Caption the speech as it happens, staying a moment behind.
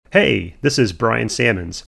Hey, this is Brian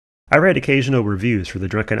Salmons. I write occasional reviews for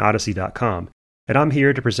thedrunkenodyssey.com, and I'm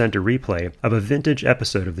here to present a replay of a vintage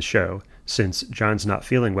episode of the show, since John's not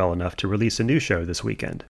feeling well enough to release a new show this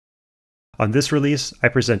weekend. On this release, I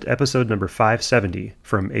present episode number 570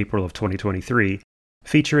 from April of 2023,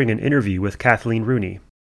 featuring an interview with Kathleen Rooney.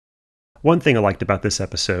 One thing I liked about this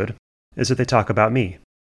episode is that they talk about me.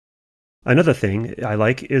 Another thing I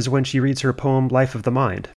like is when she reads her poem Life of the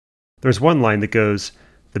Mind. There's one line that goes,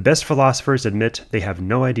 "The best philosophers admit they have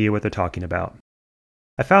no idea what they're talking about."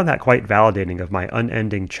 I found that quite validating of my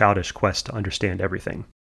unending childish quest to understand everything.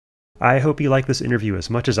 I hope you like this interview as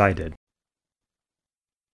much as I did.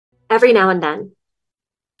 Every now and then.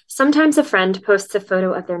 Sometimes a friend posts a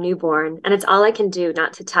photo of their newborn, and it's all I can do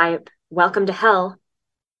not to type, "Welcome to hell."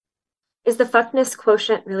 Is the fuckness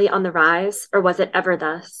quotient really on the rise, or was it ever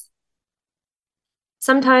thus?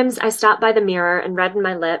 Sometimes I stop by the mirror and redden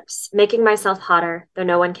my lips, making myself hotter, though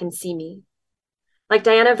no one can see me. Like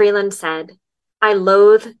Diana Vreeland said, I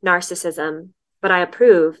loathe narcissism, but I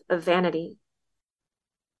approve of vanity.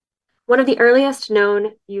 One of the earliest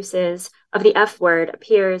known uses of the F word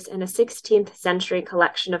appears in a 16th century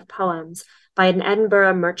collection of poems by an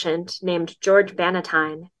Edinburgh merchant named George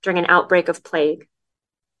Bannatyne during an outbreak of plague.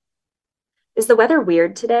 Is the weather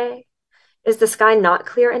weird today? Is the sky not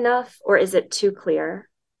clear enough, or is it too clear?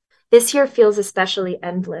 This year feels especially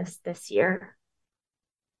endless this year.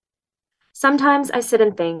 Sometimes I sit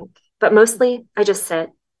and think, but mostly I just sit.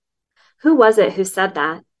 Who was it who said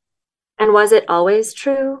that? And was it always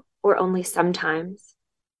true, or only sometimes?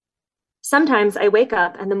 Sometimes I wake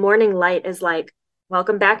up and the morning light is like,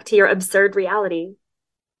 "Welcome back to your absurd reality."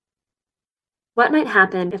 What might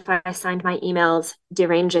happen if I signed my emails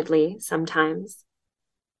derangedly sometimes?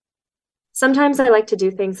 Sometimes I like to do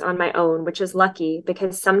things on my own, which is lucky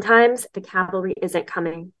because sometimes the cavalry isn't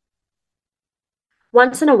coming.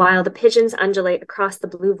 Once in a while, the pigeons undulate across the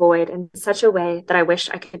blue void in such a way that I wish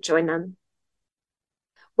I could join them.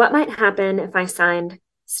 What might happen if I signed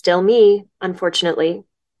 "Still me," unfortunately?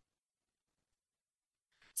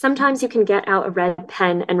 Sometimes you can get out a red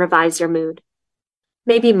pen and revise your mood.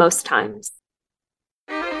 Maybe most times.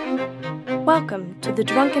 Welcome to The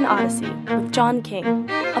Drunken Odyssey with John King,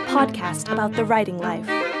 a podcast about the writing life.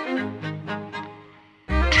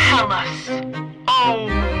 Tell us, oh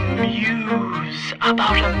muse,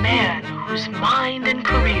 about a man whose mind and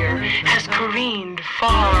career has careened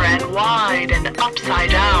far and wide and upside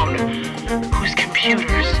down, whose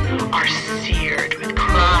computers are seared with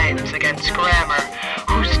crimes against grammar,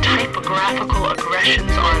 whose typographical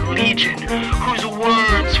aggressions are legion, whose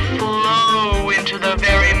words flow into the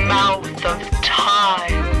very mouth of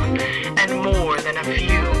time, and more than a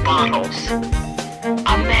few bottles.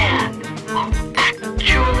 A man who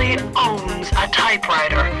actually owns a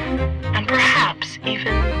typewriter, and perhaps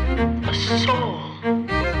even a soul.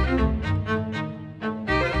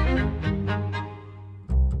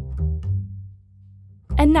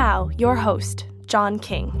 And now, your host, John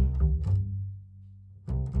King.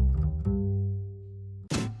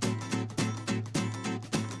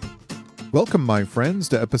 Welcome, my friends,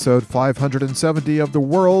 to episode 570 of the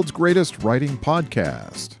world's greatest writing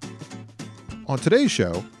podcast. On today's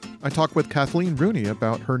show, I talk with Kathleen Rooney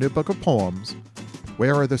about her new book of poems,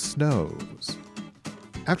 Where Are the Snows?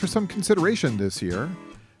 After some consideration this year,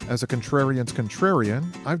 as a contrarian's contrarian,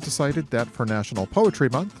 I've decided that for National Poetry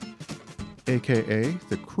Month, aka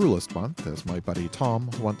the cruelest month, as my buddy Tom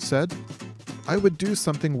once said, I would do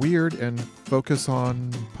something weird and focus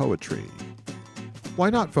on poetry. Why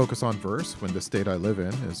not focus on verse when the state I live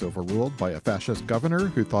in is overruled by a fascist governor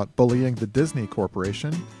who thought bullying the Disney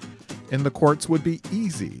Corporation in the courts would be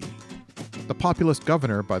easy? The populist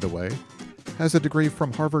governor, by the way, has a degree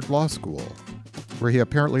from Harvard Law School, where he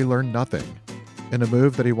apparently learned nothing, in a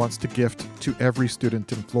move that he wants to gift to every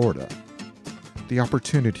student in Florida. The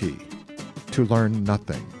opportunity to learn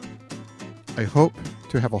nothing. I hope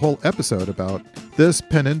to have a whole episode about this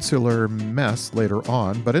peninsular mess later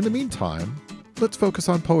on, but in the meantime, let's focus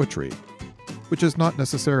on poetry, which is not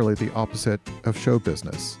necessarily the opposite of show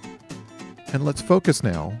business. And let's focus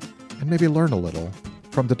now, and maybe learn a little,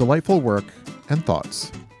 from the delightful work and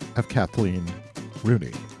thoughts of Kathleen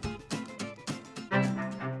Rooney.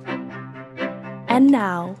 And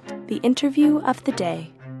now, the interview of the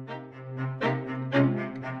day.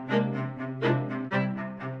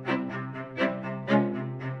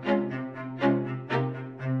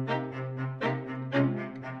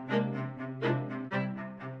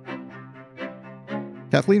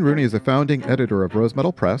 Kathleen Rooney is a founding editor of Rose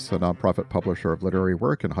Metal Press, a nonprofit publisher of literary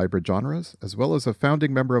work in hybrid genres, as well as a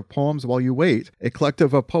founding member of Poems While You Wait, a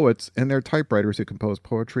collective of poets and their typewriters who compose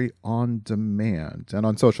poetry on demand. And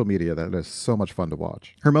on social media, that is so much fun to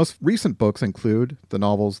watch. Her most recent books include the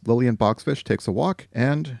novels Lillian Boxfish Takes a Walk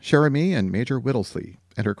and Cherami and Major Whittlesey.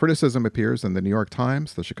 And her criticism appears in the New York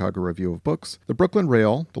Times, the Chicago Review of Books, the Brooklyn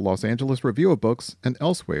Rail, the Los Angeles Review of Books, and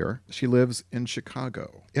elsewhere. She lives in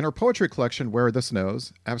Chicago. In her poetry collection, Where the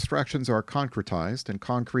Snows, abstractions are concretized and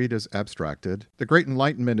concrete is abstracted. The Great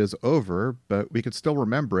Enlightenment is over, but we could still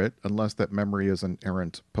remember it unless that memory is an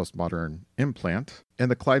errant postmodern implant. In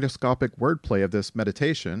the kaleidoscopic wordplay of this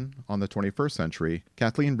meditation on the 21st century,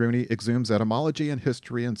 Kathleen Rooney exhumes etymology and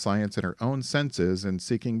history and science in her own senses in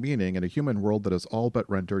seeking meaning in a human world that is all but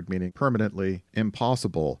rendered meaning permanently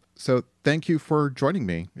impossible. So thank you for joining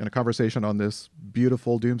me in a conversation on this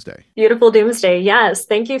beautiful doomsday. Beautiful doomsday. Yes.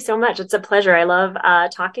 Thank you so much. It's a pleasure. I love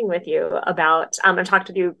talking with you about, I've talked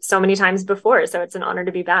with you so many times before, so it's an honor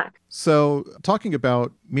to be back. So talking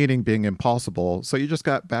about meaning being impossible, so you just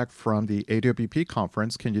got back from the AWP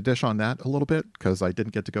conference. Can you dish on that a little bit? Because I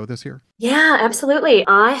didn't get to go this year. Yeah, absolutely.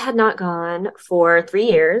 I had not gone for 3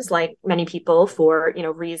 years, like many people, for,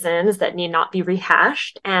 reasons that need not be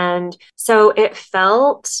rehashed. And so it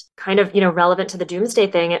felt kind of, relevant to the doomsday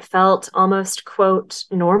thing. It felt almost, quote,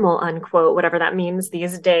 normal, unquote, whatever that means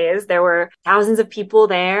these days. There were thousands of people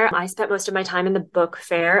there. I spent most of my time in the book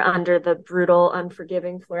fair under the brutal,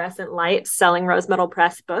 unforgiving fluorescent lights selling Rose Metal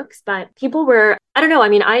Press books. But people were, I don't know. I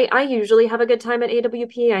mean, I usually have a good time at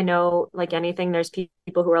AWP. I know, like anything, there's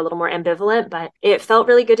people who are a little more ambivalent, but it felt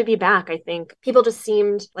really good to be back. I think people just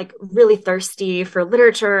seemed like really thirsty for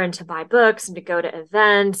literature and to buy books and to go to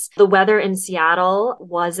events. The weather in Seattle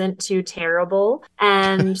wasn't too terrible.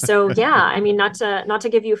 And so, yeah, I mean, not to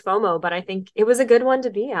give you FOMO, but I think it was a good one to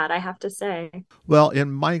be at, I have to say. Well,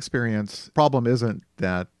 in my experience, the problem isn't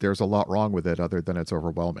that there's a lot wrong with it other than it's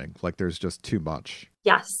overwhelming. Like there's just too much.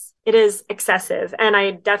 Yes, it is excessive. And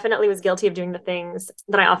I definitely was guilty of doing the things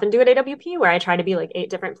that I often do at AWP, where I try to be like 8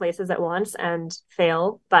 different places at once and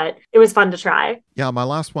fail. But it was fun to try. Yeah, my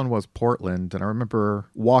last one was Portland. And I remember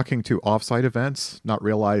walking to offsite events, not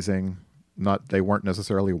realizing they weren't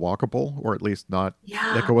necessarily walkable, or at least not,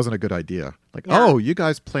 like it wasn't a good idea. Like, oh, you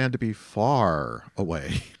guys plan to be far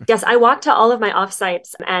away. Yes, I walked to all of my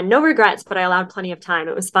offsites and no regrets, but I allowed plenty of time.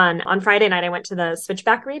 It was fun. On Friday night, I went to the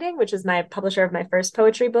Switchback reading, which is my publisher of my first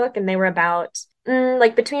poetry book. And they were about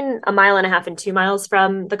like between 1.5 miles and 2 miles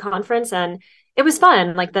from the conference. And it was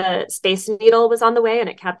fun. Like the Space Needle was on the way and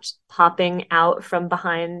it kept popping out from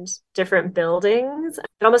behind different buildings.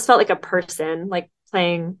 It almost felt like a person, like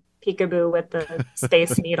playing peekaboo with the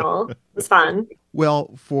Space Needle. It was fun.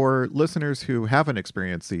 Well, for listeners who haven't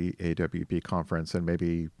experienced the AWP conference and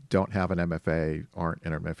maybe don't have an MFA, aren't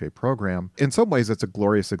in an MFA program, in some ways it's a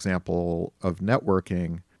glorious example of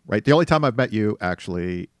networking, right? The only time I've met you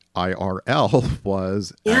actually IRL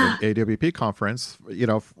was at an AWP conference,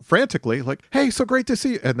 frantically like, hey, so great to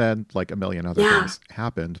see you. And then like a million other things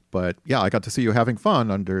happened. But yeah, I got to see you having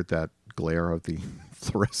fun under that glare of the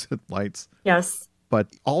fluorescent lights. Yes. But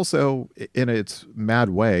also, in its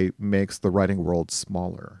mad way, makes the writing world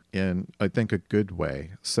smaller in, I think, a good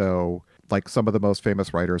way. So, like some of the most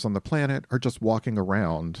famous writers on the planet are just walking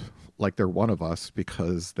around like they're one of us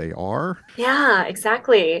because they are. Yeah,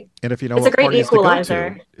 exactly. And if you know it's what a great parties equalizer. to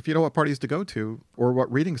go to, if you know what parties to go to or what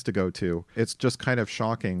readings to go to, it's just kind of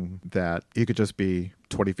shocking that you could just be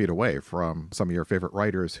 20 feet away from some of your favorite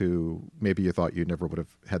writers who maybe you thought you never would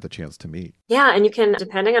have had the chance to meet. Yeah, and you can,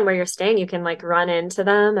 depending on where you're staying, you can like run into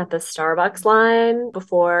them at the Starbucks line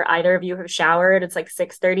before either of you have showered. It's like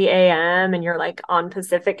 6:30 a.m. and you're like on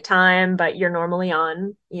Pacific time, but you're normally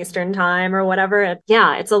on Eastern time or whatever.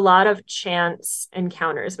 It's a lot of chance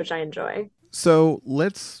encounters, which I enjoy. So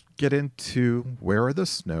let's get into Where Are the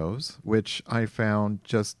Snows, which I found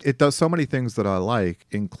it does so many things that I like,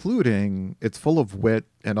 including it's full of wit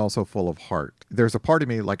and also full of heart. There's a part of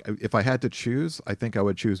me, like, if I had to choose, I think I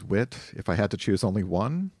would choose wit if I had to choose only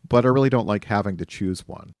one, but I really don't like having to choose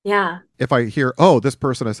one. Yeah. If I hear, oh, this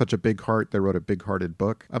person has such a big heart, they wrote a big-hearted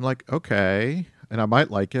book, I'm like, okay, and I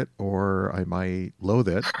might like it or I might loathe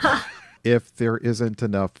it. If there isn't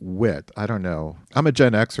enough wit, I don't know. I'm a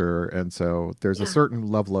Gen Xer, and so there's a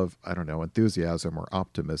certain level of, I don't know, enthusiasm or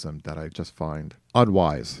optimism that I just find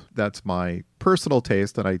unwise. That's my personal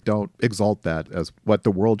taste, and I don't exalt that as what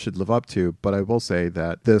the world should live up to. But I will say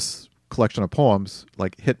that this collection of poems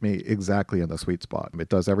hit me exactly in the sweet spot. It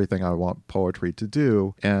does everything I want poetry to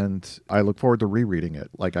do, and I look forward to rereading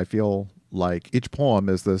it. I feel like each poem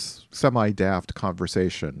is this semi-daft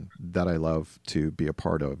conversation that I love to be a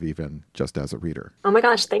part of, even just as a reader. Oh my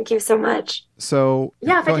gosh, thank you so much. So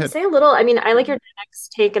Yeah, if I go could ahead. say a little, I mean, I like your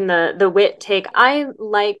next take and the wit take. I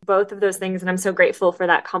like both of those things, and I'm so grateful for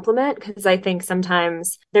that compliment because I think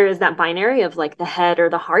sometimes there is that binary of like the head or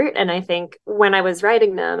the heart. And I think when I was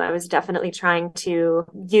writing them, I was definitely trying to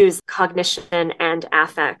use cognition and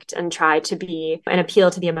affect and try to be an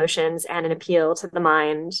appeal to the emotions and an appeal to the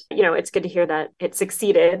mind. You know, it's good to hear that it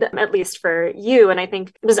succeeded, at least for you. And I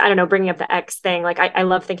think just, I don't know, bringing up the X thing, like I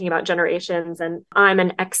love thinking about generations, and I'm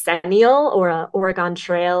an Xennial or a Oregon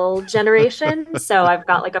Trail generation. So I've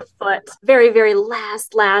got like a foot, very, very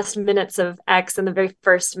last minutes of X and the very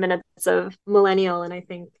first minutes of millennial. And I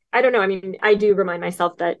think, I don't know. I mean, I do remind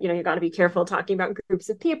myself that, you know, you got to be careful talking about groups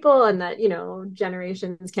of people and that, you know,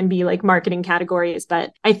 generations can be like marketing categories.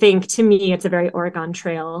 But I think to me, it's a very Oregon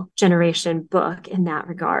Trail generation book in that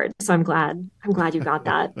regard. So I'm glad you got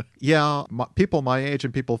that. Yeah, people my age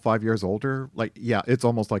and people 5 years older, like, yeah, it's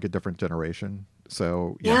almost like a different generation.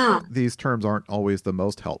 So Yeah. these terms aren't always the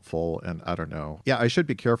most helpful. And I don't know. Yeah, I should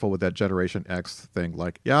be careful with that Generation X thing.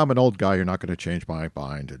 Like, yeah, I'm an old guy. You're not going to change my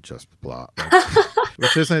mind and just blah.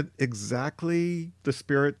 Which isn't exactly the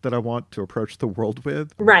spirit that I want to approach the world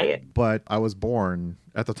with. Right. But I was born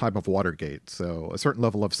at the time of Watergate. So a certain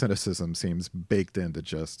level of cynicism seems baked into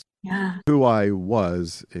just who I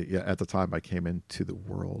was at the time I came into the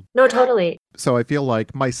world. No, totally. So I feel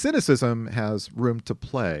like my cynicism has room to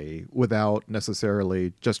play without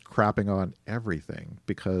necessarily just crapping on everything,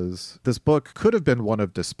 because this book could have been one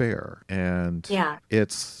of despair. And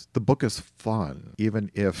the book is fun,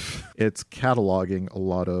 even if it's cataloging a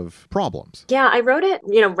lot of problems. Yeah, I wrote it,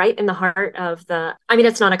 you know, right in the heart of I mean,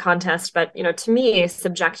 it's not a contest, but, you know, to me,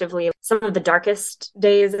 subjectively, some of the darkest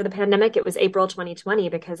days of the pandemic, it was April 2020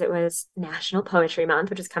 because it was National Poetry Month,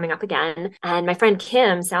 which is coming up again. And my friend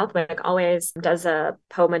Kim Southwick always does a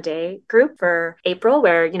poem a day group for April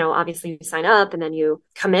where, you know, obviously you sign up and then you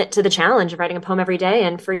commit to the challenge of writing a poem every day.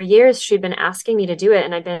 And for years, she'd been asking me to do it.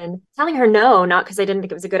 And I've been telling her no, not because I didn't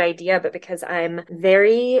think it was a good idea, but because I'm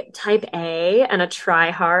very type A and a try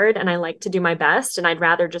hard and I like to do my best. And I'd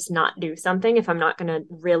rather just not do something if I'm not going to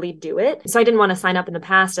really do it. So I didn't want to sign up in the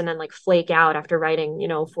past and then like flake out after writing, you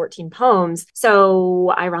know, 14 poems.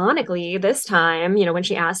 So ironically, this time, you know, when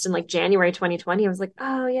she asked in like January 2020, I was like,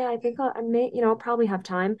 oh yeah, I think I may, you know, I'll probably have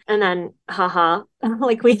time. And then,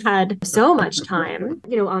 like we had so much time,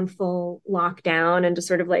 you know, on full lockdown and just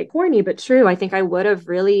sort of like corny, but true. I think I would have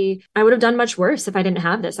done much worse if I didn't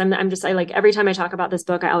have this. I like every time I talk about this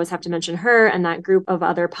book, I always have to mention her and that group of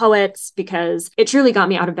other poets because it truly got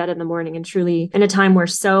me out of bed in the morning, and truly in a time where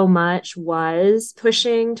so much was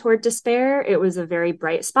pushing toward despair, it was a very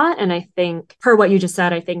bright spot. And I think per what you just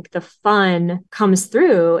said, I think the fun comes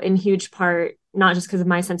through in huge part, not just because of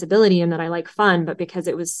my sensibility and that I like fun, but because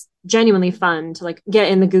it was genuinely fun to like get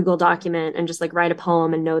in the Google document and just like write a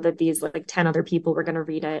poem and know that these like 10 other people were going to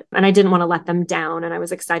read it. And I didn't want to let them down. And I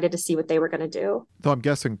was excited to see what they were going to do. Though I'm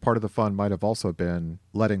guessing part of the fun might have also been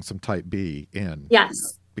letting some type B in.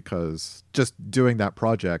 Yes. Because just doing that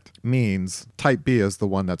project means type B is the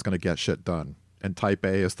one that's going to get shit done. And type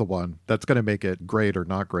A is the one that's going to make it great or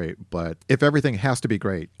not great. But if everything has to be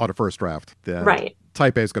great on a first draft, then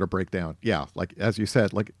type A is going to break down. Yeah, like as you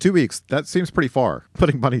said, like 2 weeks, that seems pretty far.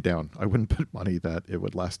 Putting money down, I wouldn't put money that it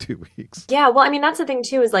would last 2 weeks. Yeah, well, I mean, that's the thing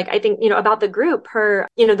too, is like, I think, you know, about the group,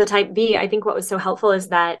 you know, the type B, I think what was so helpful is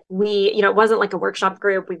that we, you know, it wasn't like a workshop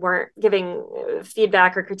group. We weren't giving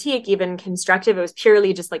feedback or critique, even constructive. It was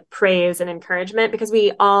purely just like praise and encouragement, because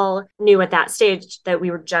we all knew at that stage that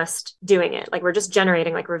we were just doing it. Like we're just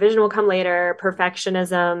generating, like revision will come later.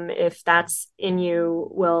 Perfectionism, if that's in you,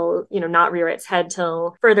 will, you know, not rear its head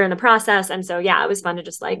till further in the process. And so, yeah, it was fun to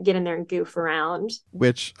just like get in there and goof around.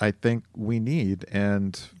 Which I think we need.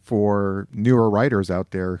 And for newer writers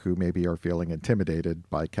out there who maybe are feeling intimidated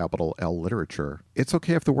by capital L literature, it's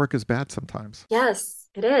okay if the work is bad sometimes. Yes.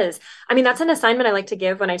 It is. I mean, that's an assignment I like to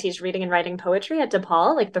give when I teach reading and writing poetry at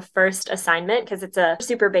DePaul, like the first assignment, because it's a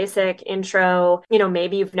super basic intro, you know,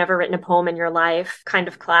 maybe you've never written a poem in your life kind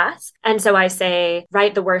of class. And so I say,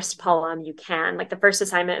 write the worst poem you can. Like the first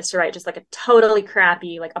assignment is to write just like a totally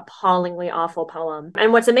crappy, like appallingly awful poem.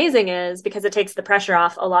 And what's amazing is because it takes the pressure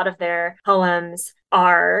off, a lot of their poems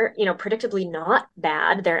are, you know, predictably not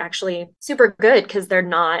bad. They're actually super good because they're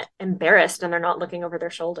not embarrassed and they're not looking over their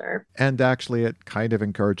shoulder. And actually, it kind of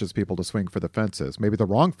encourages people to swing for the fences, maybe the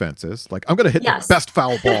wrong fences. Like, I'm going to hit the best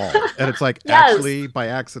foul ball. And it's like, actually, by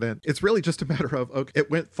accident, it's really just a matter of, okay, it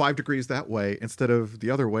went 5 degrees that way instead of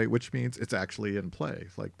the other way, which means it's actually in play.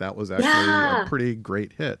 Like, that was actually a pretty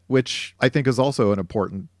great hit, which I think is also an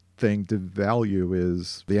important thing to value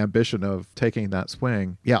is the ambition of taking that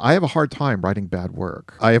swing. Yeah, I have a hard time writing bad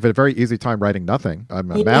work. I have a very easy time writing nothing.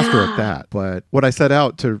 I'm a master at that. But when I set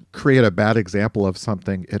out to create a bad example of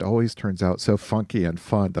something, it always turns out so funky and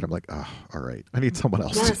fun that I'm like, oh, all right, I need someone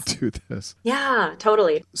else to do this. Yeah,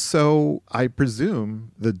 totally. So I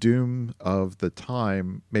presume the doom of the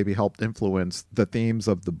time maybe helped influence the themes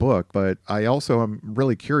of the book, but I also am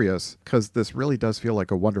really curious because this really does feel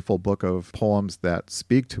like a wonderful book of poems that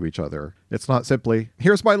speak to each other. It's not simply,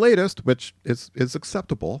 here's my latest, which is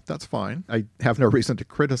acceptable. That's fine. I have no reason to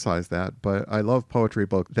criticize that, but I love poetry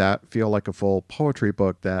books that feel like a full poetry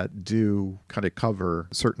book that do kind of cover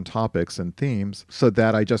certain topics and themes so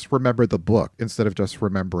that I just remember the book instead of just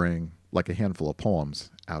remembering like a handful of poems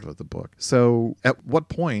out of the book. So at what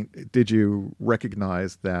point did you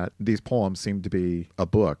recognize that these poems seemed to be a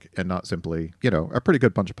book and not simply, a pretty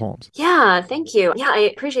good bunch of poems? Yeah, thank you. Yeah, I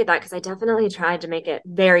appreciate that because I definitely tried to make it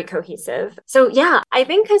very cohesive. So yeah, I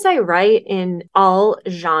think because I write in all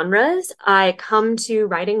genres, I come to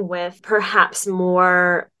writing with perhaps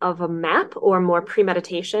more of a map or more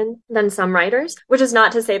premeditation than some writers, which is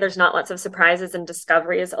not to say there's not lots of surprises and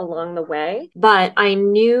discoveries along the way. But I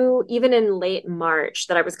knew even in late March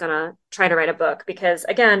that I was going to try to write a book because,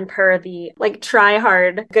 again, per the try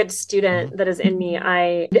hard good student that is in me,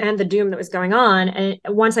 and the doom that was going on. And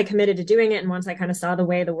once I committed to doing it and once I kind of saw the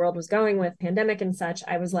way the world was going with pandemic and such,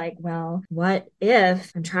 I was like, well, what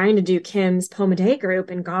if I'm trying to do Kim's Poem a Day group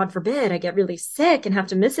and God forbid I get really sick and have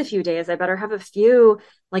to miss a few days? I better have a few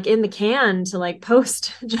in the can to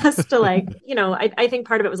post just to I think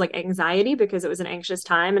part of it was anxiety because it was an anxious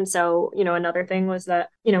time. And so, another thing was that,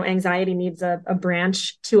 anxiety needs a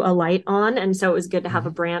branch to alight on. And so it was good to have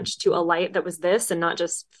a branch to alight that was this and not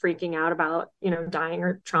just freaking out about, dying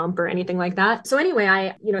or Trump or anything like that. So anyway,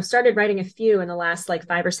 I, started writing a few in the last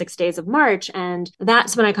 5 or 6 days of March. And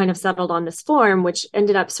that's when I kind of settled on this form, which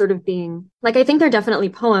ended up sort of being I think they're definitely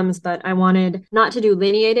poems, but I wanted not to do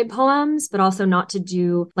lineated poems, but also not to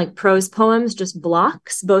do prose poems, just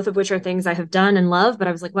blocks, both of which are things I have done and love. But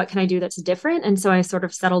I was like, what can I do that's different? And so I sort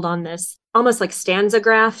of settled on this almost stanza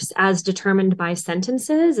graphs as determined by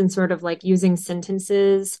sentences and sort of using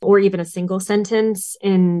sentences or even a single sentence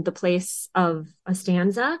in the place of a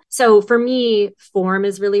stanza. So for me, form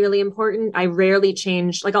is really, really important. I rarely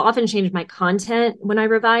change, I'll often change my content when I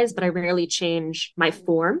revise, but I rarely change my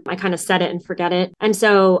form. I kind of set it and forget it. And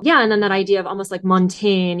so, yeah. And then that idea of almost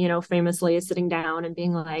Montaigne, famously is sitting down and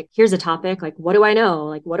being here's a topic, what do I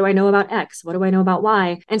know? What do I know about X? What do I know about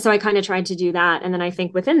Y? And so I kind of tried to do that. And then I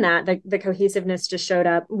think within that, the cohesiveness just showed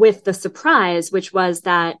up with the surprise, which was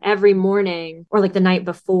that every morning or the night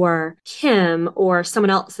before, Kim or someone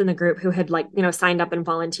else in the group who had signed up and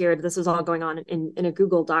volunteered, this was all going on in a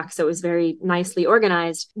Google Doc. So it was very nicely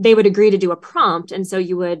organized. They would agree to do a prompt. And so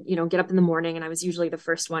you would, get up in the morning and I was usually the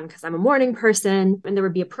first one because I'm a morning person and there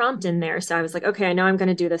would be a prompt in there. So I was like, okay, I know I'm going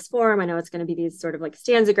to do this form. I know it's going to be these sort of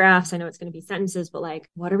stanza graphs. I know it's going to be sentences, but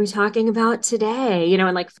what are we talking about today?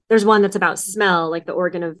 And there's one that's about smell, the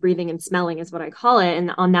organ of breathing and smelling is what I call it.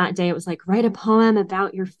 And on that day, it was write a poem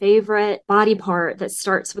about your favorite body part that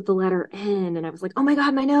starts with the letter N. And I was like, oh my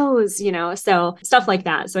God, my nose, so stuff like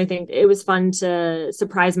that. So I think it was fun to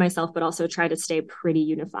surprise myself, but also try to stay pretty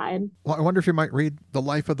unified. Well, I wonder if you might read The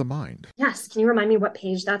Life of the Mind. Yes. Can you remind me what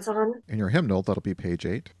page that's on? In your hymnal, that'll be page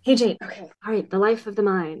 8. Page 8. Okay. All right. The Life of the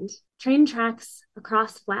Mind. Train tracks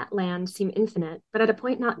across flat land seem infinite, but at a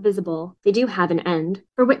point not visible, they do have an end.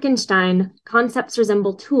 For Wittgenstein, concepts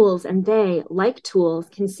resemble tools, and they, like tools,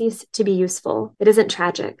 can cease to be useful. It isn't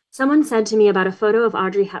tragic. Someone said to me about a photo of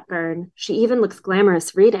Audrey Hepburn, she even looks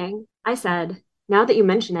glamorous reading. I said, now that you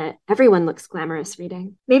mention it, everyone looks glamorous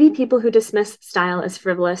reading. Maybe people who dismiss style as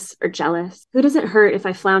frivolous or jealous. Who does it hurt if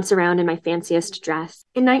I flounce around in my fanciest dress?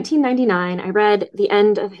 In 1999, I read The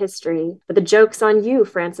End of History, but the joke's on you,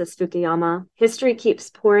 Francis Fukuyama. History keeps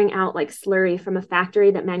pouring out like slurry from a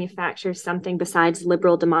factory that manufactures something besides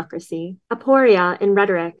liberal democracy. Aporia, in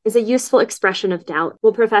rhetoric, is a useful expression of doubt.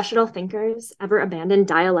 Will professional thinkers ever abandon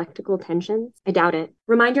dialectical tensions? I doubt it.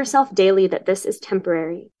 Remind yourself daily that this is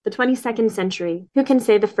temporary. The 22nd century. Who can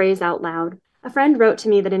say the phrase out loud? A friend wrote to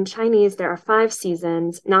me that in Chinese there are 5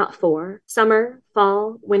 seasons, not 4. Summer,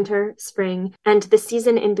 fall, winter, spring, and the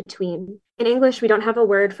season in between. In English, we don't have a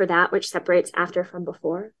word for that which separates after from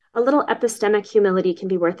before. A little epistemic humility can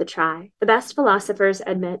be worth a try. The best philosophers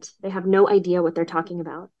admit they have no idea what they're talking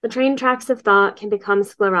about. The train tracks of thought can become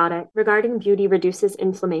sclerotic. Regarding beauty reduces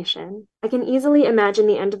inflammation. I can easily imagine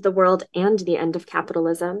the end of the world and the end of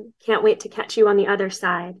capitalism. Can't wait to catch you on the other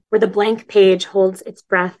side, where the blank page holds its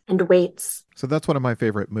breath and waits. So that's one of my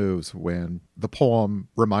favorite moves, when the poem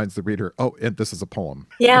reminds the reader, oh, and this is a poem.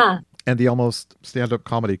 Yeah. And the almost stand-up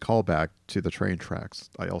comedy callback to the train tracks.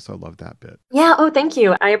 I also love that bit. Yeah. Oh, thank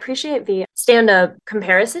you. I appreciate the stand-up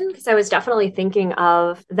comparison, because I was definitely thinking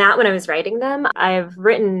of that when I was writing them. I've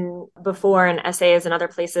written before in essays and other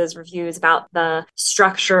places reviews about the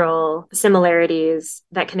structural similarities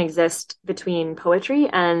that can exist between poetry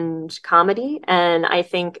and comedy. And I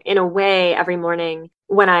think in a way, every morning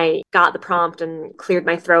when I got the prompt and cleared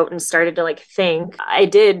my throat and started to think, I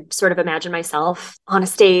did sort of imagine myself on a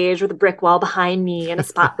stage with a brick wall behind me and a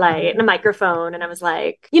spotlight and a microphone. And I was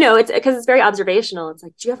like, it's because it's very observational. It's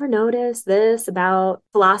like, do you ever notice this about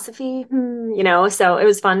philosophy? So it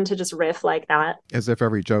was fun to just riff like that. As if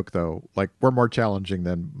every joke, though, we're more challenging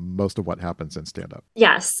than most of what happens in stand-up.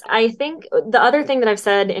 Yes. I think the other thing that I've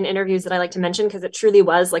said in interviews that I like to mention, because it truly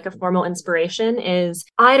was a formal inspiration, is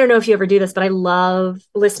I don't know if you ever do this, but I love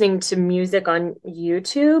listening to music on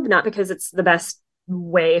YouTube, not because it's the best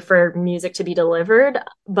way for music to be delivered,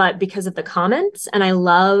 but because of the comments. And I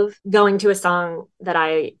love going to a song that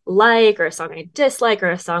I like, or a song I dislike, or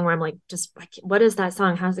a song where I'm what is that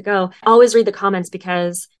song? How's it go? I always read the comments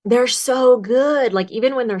because they're so good.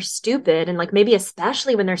 Even when they're stupid, and maybe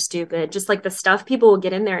especially when they're stupid, just the stuff people will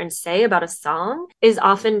get in there and say about a song is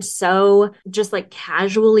often so just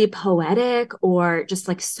casually poetic, or just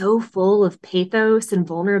so full of pathos and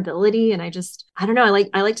vulnerability. And I don't know.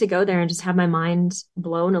 I like to go there and just have my mind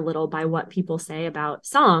blown a little by what people say about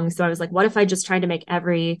songs. So I was like, what if I just tried to make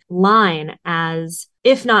every line as,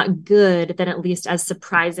 if not good, then at least as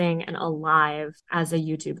surprising and alive as a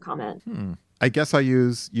YouTube comment? I guess I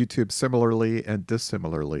use YouTube similarly and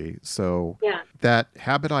dissimilarly. So that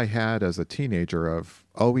habit I had as a teenager of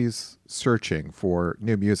always searching for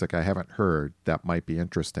new music I haven't heard that might be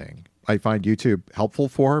interesting, I find YouTube helpful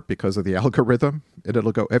for, because of the algorithm. And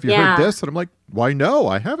it'll go, have you heard this? And I'm like, why no,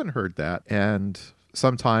 I haven't heard that. And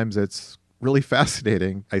sometimes it's really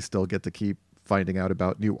fascinating. I still get to keep finding out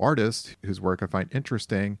about new artists whose work I find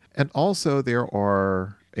interesting. And also there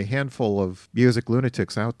are a handful of music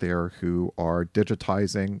lunatics out there who are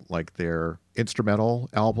digitizing their instrumental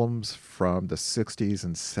albums from the 60s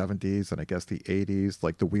and 70s and I guess the 80s,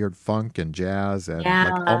 the weird funk and jazz and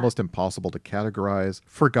almost impossible to categorize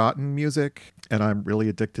forgotten music. And I'm really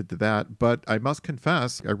addicted to that. But I must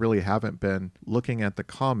confess, I really haven't been looking at the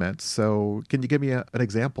comments. So can you give me an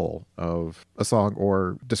example of a song,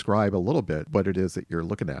 or describe a little bit what it is that you're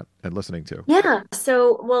looking at and listening to? Yeah.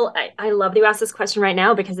 So, I love that you asked this question right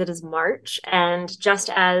now, because it is March. And just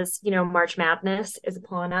as, March Madness is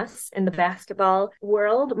upon us in the basketball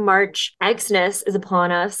world, March Xmas is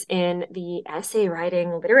upon us in the essay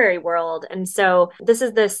writing literary world. And so this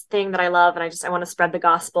is this thing that I love. And I want to spread the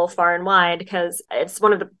gospel far and wide, because it's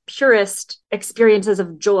one of the purest experiences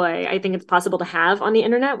of joy I think it's possible to have on the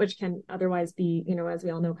internet, which can otherwise be, as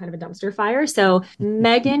we all know, kind of a dumpster fire. So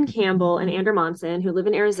Megan Campbell and Ander Monson, who live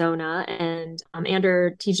in Arizona, and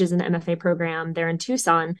Ander teaches in the MFA program there in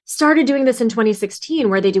Tucson, started doing this in 2016,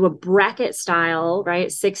 where they do a bracket style,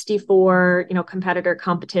 right? 64, competitor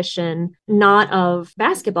competition, not of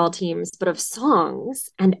basketball teams, but of songs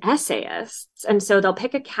and essayists. And so they'll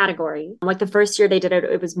pick a category. The first year they did it,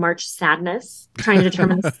 it was March Sadness, trying to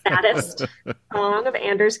determine the saddest song of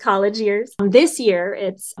Anders' college years. This year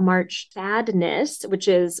it's March Sadness, which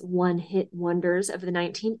is one-hit wonders of the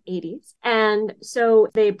 1980s. And so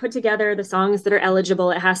they put together the songs that are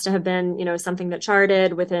eligible. It has to have been, something that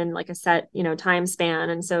charted within a set, time span.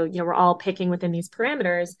 And so, we're all picking within these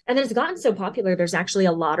parameters. And then it's gotten so popular, there's actually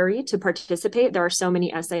a lottery to participate. There are so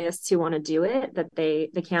many essayists who want to do it that they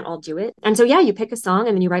can't all do it. And so, you pick a song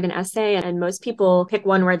and then you write an essay, and most people pick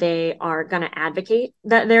one where they are going to advocate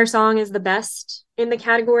that their song is the best in the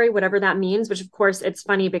category, whatever that means, which of course it's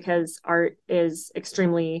funny because art is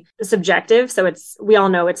extremely subjective. So we all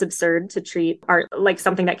know it's absurd to treat art like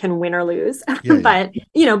something that can win or lose. But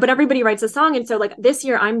everybody writes a song. And so this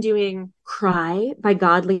year I'm doing Cry by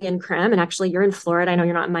Godley and Krem. And actually you're in Florida. I know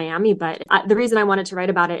you're not in Miami, but the reason I wanted to write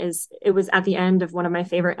about it is it was at the end of one of my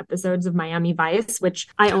favorite episodes of Miami Vice, which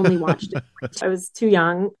I only watched it. I was too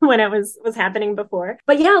young when it was happening before.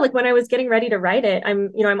 But when I was getting ready to write it,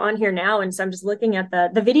 I'm on here now. And so I'm just looking looking at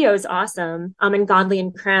the video is awesome. And Godley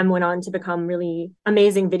and Krem went on to become really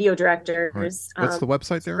amazing video directors. Right. What's the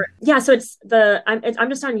website there? So it's I'm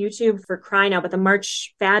just on YouTube for Cry now, but the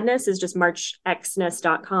March Fadness is just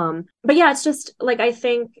marchxness.com. But yeah, it's just like, I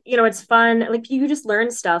think, it's fun. Like, you just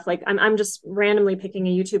learn stuff. Like, I'm just randomly picking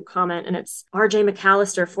a YouTube comment, and it's RJ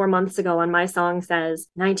McAllister 4 months ago on my song says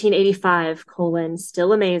 1985 :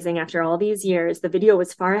 still amazing after all these years. The video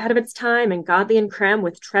was far ahead of its time, and Godley and Krem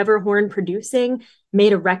with Trevor Horn producing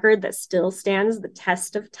made a record that still stands the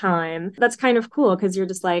test of time. That's kind of cool, because you're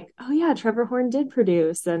just like, oh yeah, Trevor Horn did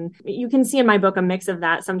produce. And you can see in my book a mix of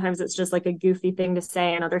that. Sometimes it's just like a goofy thing to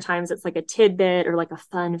say, and other times it's like a tidbit or like a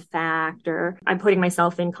fun fact, or I'm putting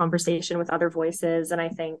myself in conversation with other voices. And I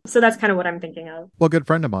think, so that's kind of what I'm thinking of. Well, a good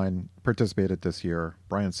friend of mine participated this year.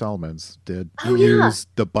 Brian Salmons did. He used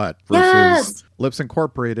The Butt versus Lips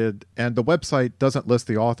Incorporated, and the website doesn't list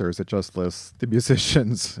the authors, it just lists the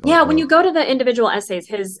musicians. Yeah, when you go to the individual essays,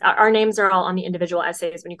 our names are all on the individual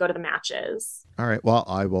essays when you go to the matches. All right, well,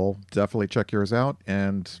 I will definitely check yours out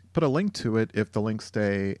and put a link to it if the links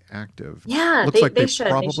stay active. Yeah, looks like they should.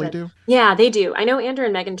 Probably do. Yeah, they do. I know Andrew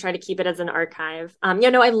and Megan try to keep it as an archive.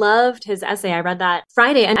 I loved his essay. I read that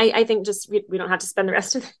Friday, and I think just we don't have to spend the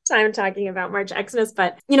rest of the time talking about March Xmas,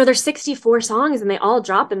 but there's 64 songs, and they all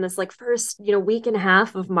drop in this like first week and a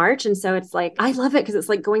half of March, and so it's like, I love it because it's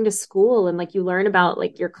like going to school, and like you learn about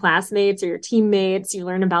like your classmates or your teammates, you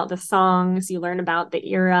learn about the songs, you learn about the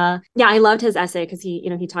era. Yeah, I loved his essay because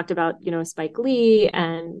he talked about Spike Lee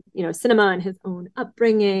and cinema and his own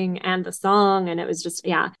upbringing and the song, and it was just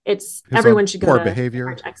it's his everyone should go poor to behavior.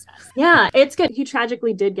 March Xmas. Yeah, it's good. He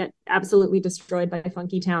tragically did get absolutely destroyed by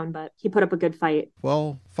Funky Town, but he put up a good fight.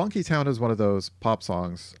 Well, Funky Town is one of those pop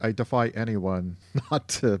songs I defy anyone not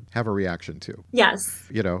to have a reaction to. Yes.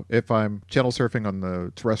 If I'm channel surfing on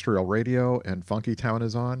the terrestrial radio and Funky Town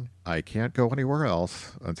is on, I can't go anywhere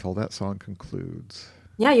else until that song concludes.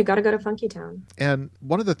 Yeah, you got to go to Funky Town. And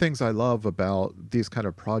one of the things I love about these kind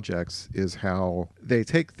of projects is how they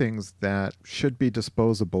take things that should be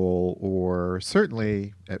disposable, or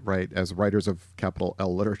certainly, as writers of capital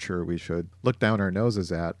L literature, we should look down our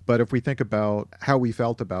noses at. But if we think about how we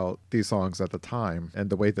felt about these songs at the time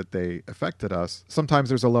and the way that they affected us, sometimes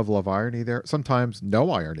there's a level of irony there, sometimes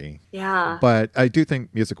no irony. Yeah. But I do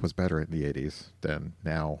think music was better in the 80s than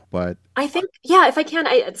now. But I think, if I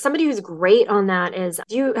can, somebody who's great on that is,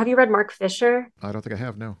 have you read Mark Fisher? I don't think I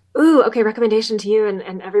have, no. Ooh, okay, recommendation to you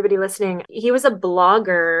and everybody listening. He was a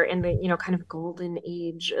blogger in the, kind of golden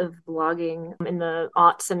age of blogging in the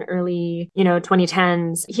aughts and early,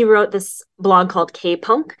 2010s. He wrote this blog called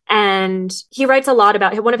K-Punk, and he writes a lot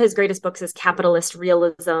about, one of his greatest books is Capitalist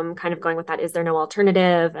Realism, kind of going with that, is there no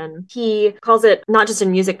alternative? And he calls it, not just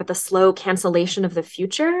in music, but the slow cancellation of the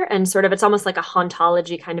future. And sort of, it's almost like a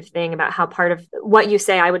hauntology kind of thing about how part of what you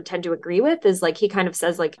say I would tend to agree with is like, he kind of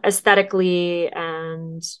says like aesthetically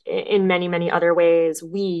and in many, many other ways,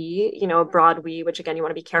 we, a broad we, which again, you want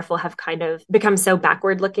to be careful, have kind of become so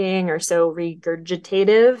backward looking or so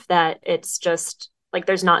regurgitative that it's just like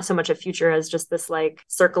there's not so much a future as just this like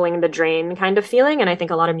circling the drain kind of feeling. And I think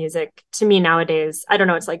a lot of music to me nowadays, I don't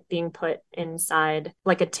know, it's like being put inside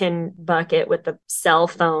like a tin bucket with a cell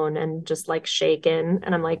phone and just like shaken.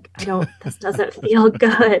 And I'm like, this doesn't feel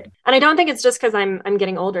good. And I don't think it's just because I'm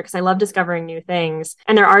getting older, because I love discovering new things.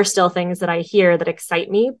 And there are still things that I hear that excite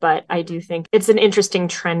me, but I do think it's an interesting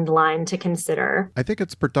trend line to consider. I think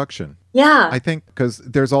it's production. Yeah. I think because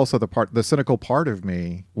there's also the cynical part of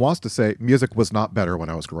me wants to say music was not better when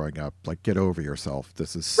I was growing up. Like, get over yourself.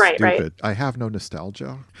 This is stupid. Right. I have no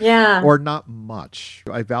nostalgia. Yeah. Or not much.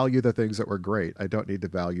 I value the things that were great. I don't need to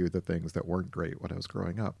value the things that weren't great when I was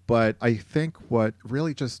growing up. But I think what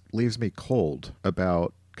really just leaves me cold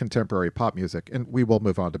about contemporary pop music, and we will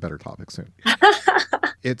move on to better topics soon.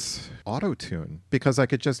 It's auto-tune, because I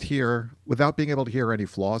could just hear, without being able to hear any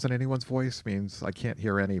flaws in anyone's voice, means I can't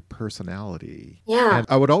hear any personality. Yeah. And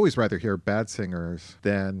I would always rather hear bad singers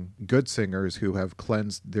than good singers who have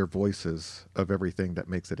cleansed their voices of everything that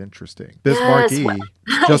makes it interesting. Biz Markie,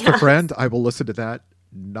 Just a Friend, I will listen to that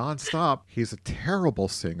nonstop. He's a terrible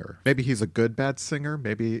singer. Maybe he's a good bad singer.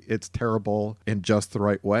 Maybe it's terrible in just the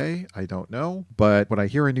right way. I don't know. But when I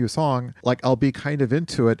hear a new song, like, I'll be kind of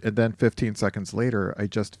into it, and then 15 seconds later, I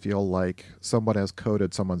just feel like someone has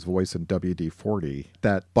coded someone's voice in WD-40.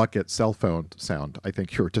 That bucket cell phone sound I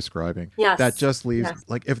think you were describing. Yes. That just leaves,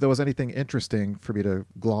 like, if there was anything interesting for me to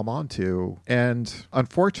glom onto. And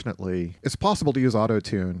unfortunately, it's possible to use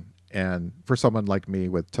auto-tune and for someone like me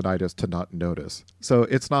with tinnitus to not notice. So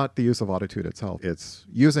it's not the use of autotune itself. It's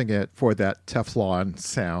using it for that Teflon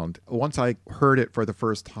sound. Once I heard it for the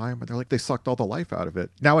first time, and they're like, they sucked all the life out of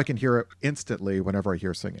it. Now I can hear it instantly whenever I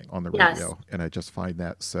hear singing on the radio. And I just find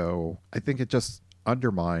that so, I think it just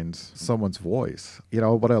undermines someone's voice. You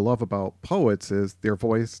know, what I love about poets is their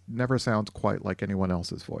voice never sounds quite like anyone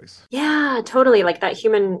else's voice. Yeah, totally. Like that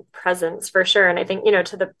human presence for sure. And I think,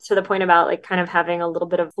 to the point about like kind of having a little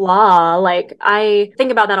bit of flaw, like I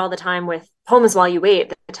think about that all the time with Poems While You Wait,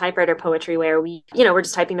 the typewriter poetry where we, we're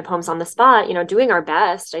just typing the poems on the spot, doing our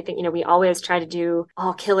best. I think, we always try to do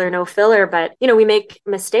all killer, no filler, but, we make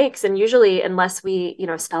mistakes. And usually, unless we,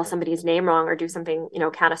 spell somebody's name wrong or do something,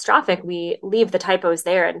 catastrophic, we leave the typos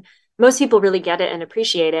there. And most people really get it and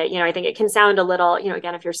appreciate it. I think it can sound a little,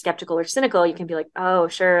 again, if you're skeptical or cynical, you can be like, oh,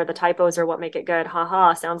 sure, the typos are what make it good. Ha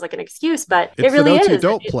ha, sounds like an excuse, but it's it really the notes is. You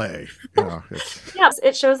don't play. Yeah,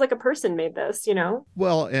 it shows like a person made this,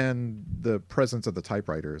 Well, and the presence of the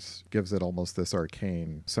typewriters gives it almost this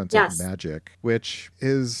arcane sense of magic, which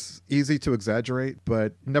is easy to exaggerate,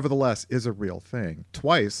 but nevertheless is a real thing.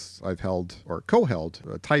 Twice I've held or co-held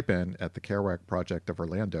a type-in at the Kerouac Project of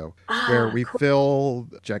Orlando, where we fill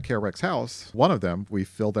Jack Kerouac's house. One of them, we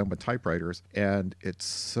fill them with typewriters, and it's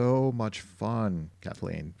so much fun,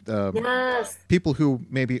 Kathleen. People who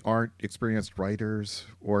maybe aren't experienced writers,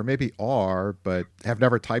 or maybe are, but have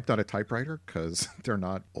never typed on a typewriter because they're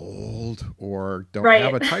not old or don't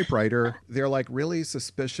have a typewriter, they're like really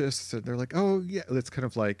suspicious. And they're like, oh yeah, it's kind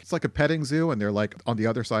of like, it's like a petting zoo, and they're like on the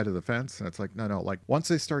other side of the fence. And it's like, no, like once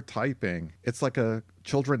they start typing, it's like a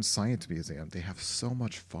children's science museum. They have so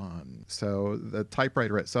much fun. So the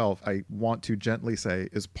typewriter itself, I want to gently say,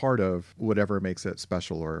 is part of whatever makes it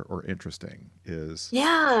special or interesting, is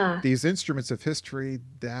these instruments of history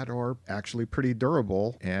that are actually pretty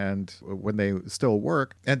durable, and when they still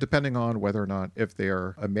work, and depending on whether or not, if they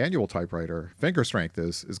are a manual typewriter, finger strength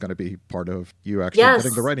is going to be part of you actually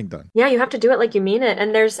getting the writing done. Yeah, you have to do it like you mean it.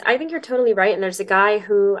 And I think you're totally right. And there's a guy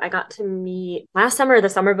who I got to meet last summer or the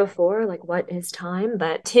summer before, like what is time?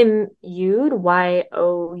 But Tim Youd,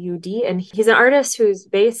 Y-O-U-D, and he's an artist who's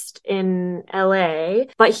based in LA,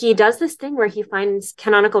 but he does this thing where he finds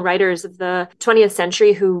canonical writers of the 20th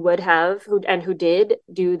century who did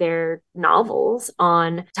do their novels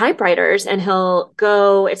on typewriters, and he'll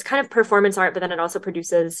go, it's kind of performance art, but then it also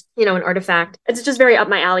produces, an artifact. It's just very up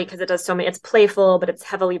my alley because it does so many, it's playful, but it's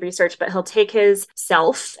heavily researched, but he'll take his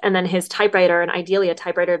self and then his typewriter, and ideally a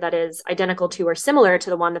typewriter that is identical to or similar to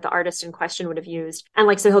the one that the artist in question would have used. And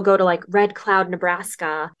like, so he'll go to like Red Cloud,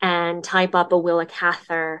 Nebraska and type up a Willa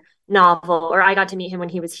Cather novel. Or I got to meet him when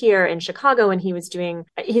he was here in Chicago, and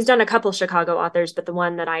he's done a couple Chicago authors, but the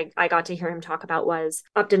one that I got to hear him talk about was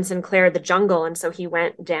Upton Sinclair, The Jungle. And so he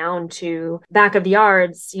went down to back of the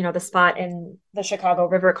yards, the spot in the Chicago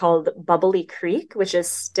River called Bubbly Creek, which is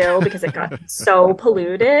still, because it got so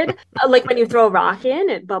polluted, like when you throw a rock in,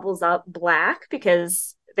 it bubbles up black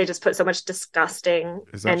because they just put so much disgusting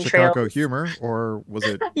Is that Chicago humor, or was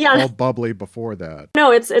it all bubbly before that?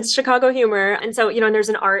 No, it's Chicago humor. And so, and there's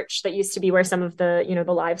an arch that used to be where some of the,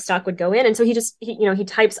 the livestock would go in. And so he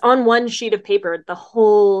types on one sheet of paper the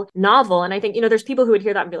whole novel. And I think, there's people who would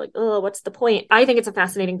hear that and be like, oh, what's the point? I think it's a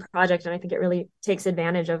fascinating project. And I think it really takes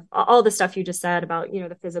advantage of all the stuff you just said about,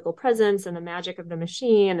 the physical presence and the magic of the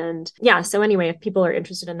machine. And yeah, so anyway, if people are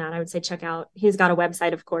interested in that, I would say check out, he's got a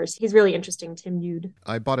website, of course. He's really interesting, Tim Youd.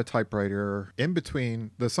 I bought a typewriter in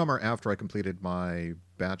between the summer after I completed my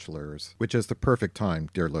bachelor's, which is the perfect time,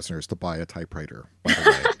 dear listeners, to buy a typewriter, by the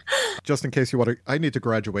way. Just in case you want to, I need to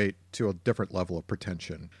graduate to a different level of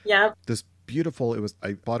pretension. Yeah. This beautiful,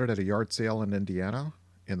 I bought it at a yard sale in Indiana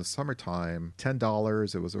in the summertime,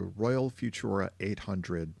 $10. It was a Royal Futura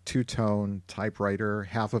 800 two-tone typewriter.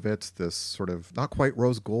 Half of it's this sort of not quite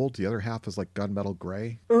rose gold. The other half is like gunmetal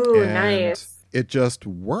gray. Ooh, nice. It just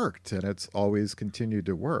worked, and it's always continued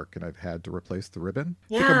to work, and I've had to replace the ribbon.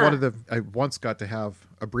 Yeah. I once got to have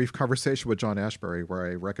a brief conversation with John Ashbery where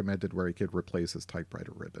I recommended where he could replace his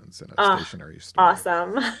typewriter ribbons in a stationery store.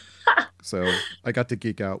 Awesome. So I got to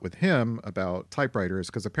geek out with him about typewriters,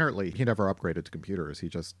 because apparently he never upgraded to computers. He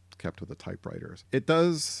just kept with the typewriters. It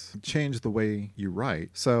does change the way you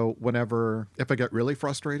write. So if I get really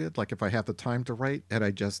frustrated, like if I have the time to write and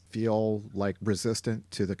I just feel like resistant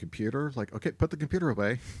to the computer, like, okay, put the computer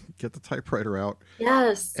away, get the typewriter out.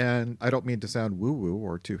 Yes. And I don't mean to sound woo-woo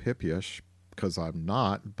or too hippie-ish, because I'm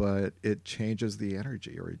not, but it changes the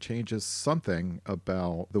energy, or it changes something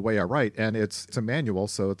about the way I write. And it's a manual,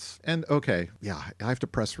 so I have to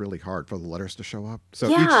press really hard for the letters to show up. So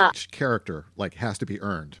each character has to be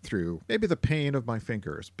earned through maybe the pain of my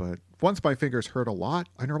fingers, but once my fingers hurt a lot,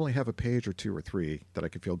 I normally have a page or 2 or 3 that I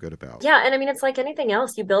can feel good about. Yeah. And I mean, it's like anything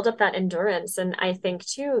else, you build up that endurance. And I think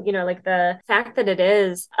too, like the fact that it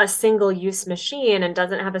is a single use machine and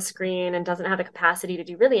doesn't have a screen and doesn't have the capacity to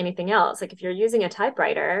do really anything else. Like if you're using a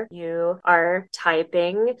typewriter, you are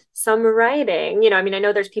typing some writing. I mean, I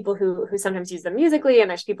know there's people who sometimes use them musically and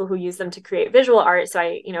there's people who use them to create visual art. So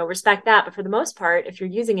I, respect that. But for the most part, if you're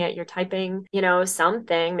using it, you're typing,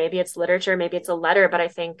 something. Maybe it's literature, maybe it's a letter. But I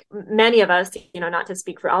think many of us, not to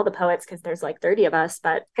speak for all the poets, because there's like 30 of us,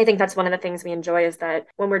 but I think that's one of the things we enjoy is that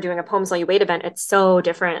when we're doing a Poems While You Wait event, it's so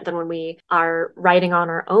different than when we are writing on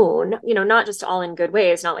our own, not just all in good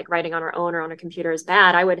ways, not like writing on our own or on a computer is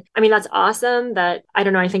bad. That's awesome that, I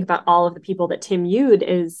don't know, I think about all of the people that Tim Yude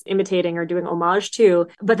is imitating or doing homage to,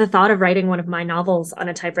 but the thought of writing one of my novels on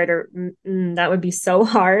a typewriter, that would be so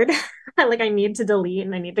hard. Like I need to delete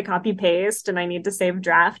and I need to copy paste and I need to save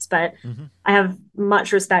drafts, but I have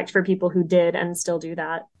much respect for people who did and still do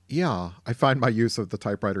that. Yeah, I find my use of the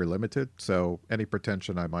typewriter limited, so any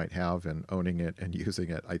pretension I might have in owning it and using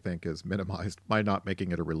it, I think, is minimized by not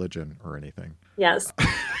making it a religion or anything. Yes.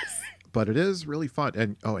 But it is really fun.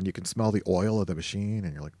 And you can smell the oil of the machine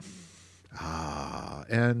and you're like,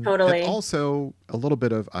 and totally. And also a little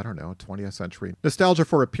bit of, 20th century nostalgia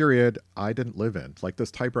for a period I didn't live in. Like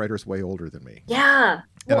this typewriter's way older than me. Yeah.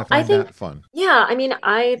 And Well, I find that fun. Yeah. I mean,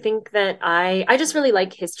 I think that I just really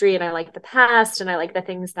like history and I like the past and I like the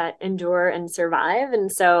things that endure and survive.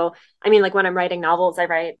 And so, I mean, like when I'm writing novels, I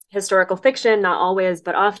write historical fiction, not always,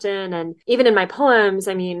 but often. And even in my poems,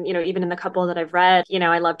 I mean, even in the couple that I've read,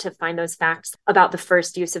 I love to find those facts about the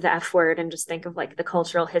first use of the F word and just think of like the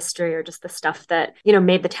cultural history or just the stuff that,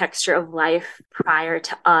 made the texture of life prior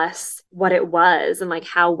to us what it was and like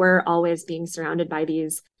how we're always being surrounded by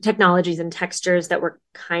these technologies and textures that we're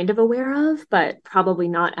kind of aware of, but probably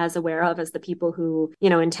not as aware of as the people who,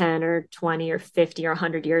 in 10 or 20 or 50 or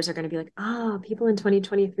 100 years are going to be like, people in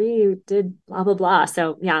 2023 did blah, blah, blah.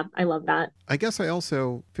 So yeah, I love that. I guess I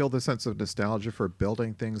also feel the sense of nostalgia for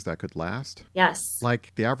building things that could last. Yes.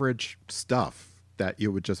 Like the average stuff that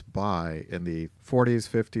you would just buy in the 40s,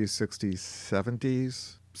 50s, 60s,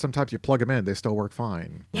 70s. Sometimes you plug them in, they still work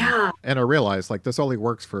fine. Yeah. And I realize like this only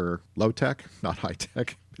works for low tech, not high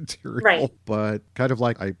tech material. Right. But kind of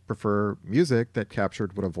like I prefer music that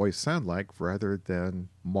captured what a voice sounded like rather than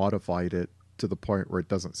modified it to the point where it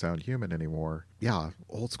doesn't sound human anymore. Yeah,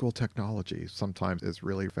 old school technology sometimes is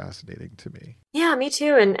really fascinating to me. Yeah, me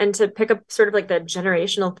too. And to pick up sort of like the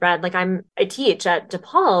generational thread, like I teach at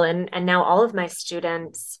DePaul and now all of my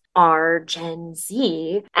students are Gen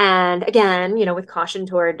Z. And again, with caution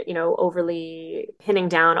toward, overly pinning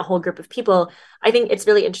down a whole group of people, I think it's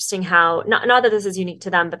really interesting how, not that this is unique to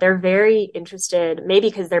them, but they're very interested, maybe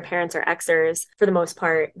because their parents are Xers for the most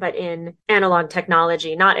part, but in analog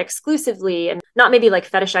technology, not exclusively, and not maybe like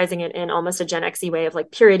fetishizing it in almost a Gen X-y way of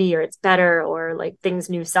like purity or it's better or like things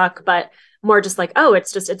new suck, but more just like,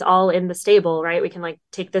 it's all in the stable, right? We can like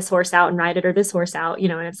take this horse out and ride it or this horse out,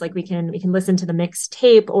 and it's like we can listen to the mixed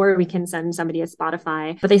tape or we can send somebody a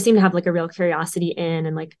Spotify. But they seem to have like a real curiosity in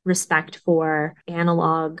and like respect for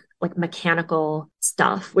analog, like mechanical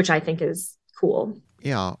stuff, which I think is cool.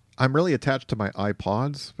 Yeah. I'm really attached to my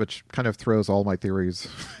iPods, which kind of throws all my theories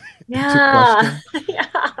into Yeah. question. Yeah.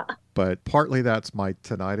 But partly that's my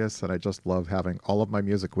tinnitus, and I just love having all of my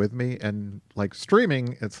music with me. And like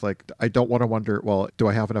streaming, it's like I don't want to wonder, well, do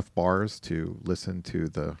I have enough bars to listen to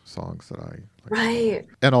the songs that I like? Right.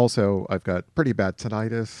 And also, I've got pretty bad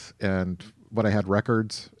tinnitus, and when I had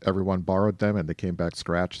records, everyone borrowed them and they came back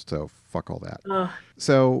scratched. So fuck all that. Oh.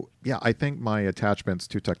 So yeah, I think my attachments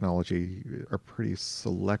to technology are pretty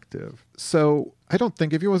selective. So I don't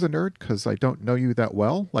think of you as a nerd because I don't know you that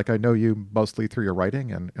well. Like I know you mostly through your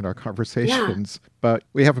writing and our conversations, but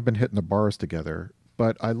we haven't been hitting the bars together.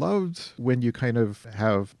 But I loved when you kind of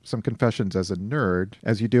have some confessions as a nerd,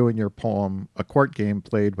 as you do in your poem, A Court Game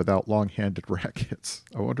Played Without Long-Handed Rackets.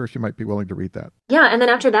 I wonder if you might be willing to read that. Yeah. And then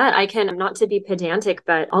after that, I can, not to be pedantic,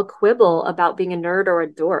 but I'll quibble about being a nerd or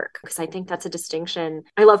a dork because I think that's a distinction.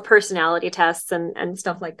 I love personality tests and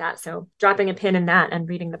stuff like that. So dropping a pin in that and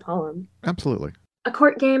reading the poem. Absolutely. A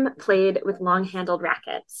court game played with long-handled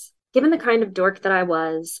rackets. Given the kind of dork that I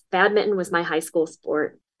was, badminton was my high school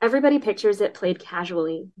sport. Everybody pictures it played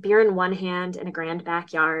casually, beer in one hand in a grand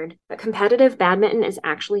backyard, but competitive badminton is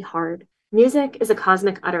actually hard. Music is a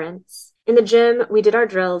cosmic utterance. In the gym, we did our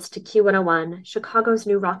drills to Q101, Chicago's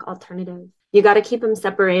new rock alternative. You gotta keep them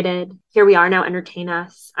separated. Here we are now, entertain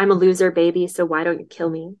us. I'm a loser, baby, so why don't you kill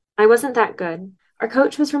me? I wasn't that good. Our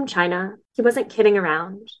coach was from China. He wasn't kidding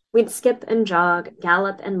around. We'd skip and jog,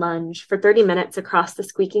 gallop and lunge for 30 minutes across the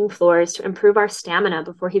squeaking floors to improve our stamina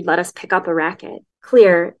before he'd let us pick up a racket.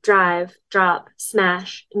 Clear, drive, drop,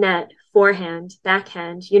 smash, net, forehand,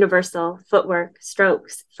 backhand, universal, footwork,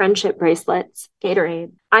 strokes, friendship bracelets,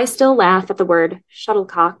 Gatorade. I still laugh at the word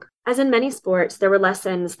shuttlecock. As in many sports, there were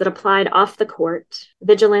lessons that applied off the court: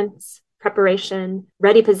 vigilance, preparation,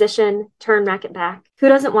 ready position, turn racket back. Who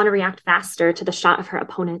doesn't want to react faster to the shot of her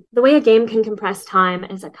opponent? The way a game can compress time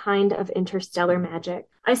is a kind of interstellar magic.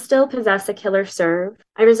 I still possess a killer serve.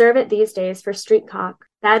 I reserve it these days for street cock,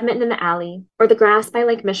 badminton in the alley, or the grass by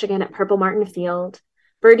Lake Michigan at Purple Martin Field.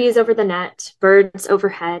 Birdies over the net, birds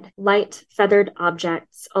overhead, light, feathered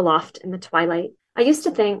objects aloft in the twilight. I used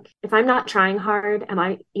to think, if I'm not trying hard, am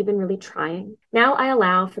I even really trying? Now I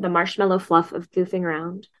allow for the marshmallow fluff of goofing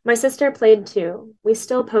around. My sister played too. We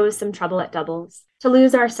still pose some trouble at doubles. To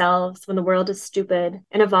lose ourselves when the world is stupid,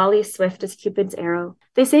 and a volley swift as Cupid's arrow.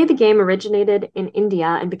 They say the game originated in India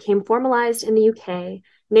and became formalized in the UK,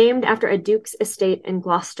 named after a duke's estate in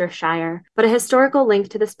Gloucestershire, but a historical link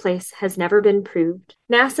to this place has never been proved.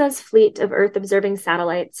 NASA's fleet of Earth-observing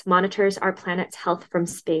satellites monitors our planet's health from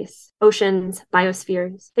space, oceans,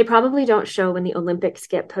 biospheres. They probably don't show when the Olympics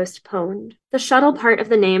get postponed. The shuttle part of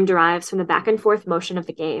the name derives from the back-and-forth motion of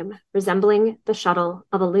the game, resembling the shuttle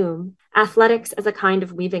of a loom. Athletics as a kind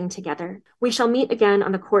of weaving together. We shall meet again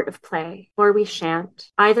on the court of play, or we shan't.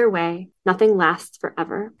 Either way, nothing lasts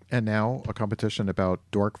forever. And now a competition about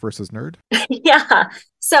dork versus nerd? Yeah.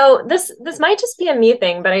 So this might just be a me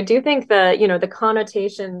thing, but I do think the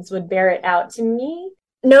connotations would bear it out. To me,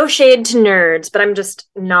 no shade to nerds, but I'm just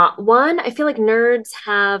not one. I feel like nerds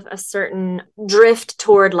have a certain drift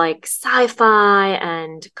toward like sci-fi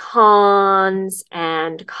and cons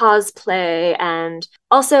and cosplay, and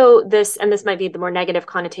also this might be the more negative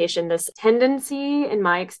connotation, this tendency in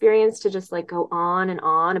my experience to just like go on and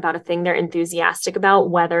on about a thing they're enthusiastic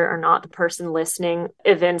about, whether or not the person listening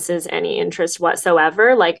evinces any interest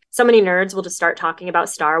whatsoever. Like, so many nerds will just start talking about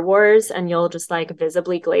Star Wars and you'll just like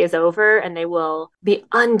visibly glaze over and they will be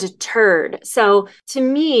undeterred. So to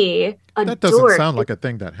me, that doesn't sound like a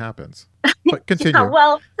thing that happens. But continue.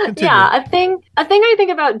 Continue. A thing I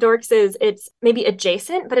think about dorks is it's maybe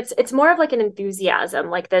adjacent, but it's more of like an enthusiasm.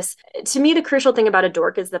 Like this, to me, the crucial thing about a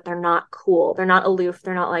dork is that they're not cool. They're not aloof.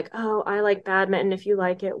 They're not like, oh, I like badminton. If you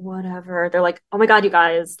like it, whatever. They're like, oh my God, you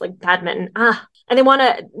guys, like badminton. And they want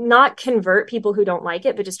to not convert people who don't like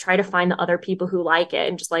it, but just try to find the other people who like it.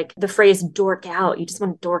 And just like the phrase dork out, you just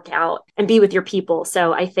want to dork out and be with your people.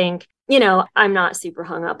 So I think, I'm not super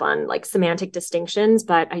hung up on like semantic distinctions,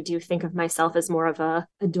 but I do think of myself as more of a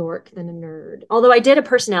dork than a nerd. Although I did a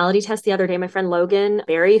personality test the other day. My friend Logan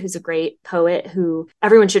Berry, who's a great poet who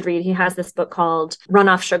everyone should read. He has this book called Run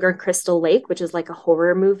Off Sugar Crystal Lake, which is like a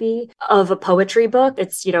horror movie of a poetry book.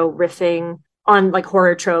 It's, riffing on like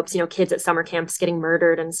horror tropes, kids at summer camps getting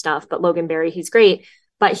murdered and stuff. But Logan Berry, he's great.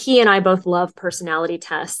 But he and I both love personality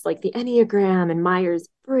tests like the Enneagram and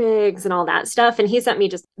Myers-Briggs and all that stuff. And he sent me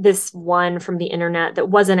just this one from the internet that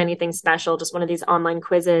wasn't anything special, just one of these online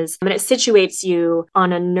quizzes. And it situates you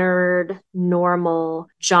on a nerd, normal,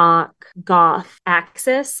 jock, goth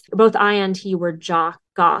axis. Both I and he were jock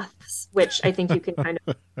goths, which I think you can kind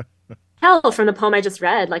of tell from the poem I just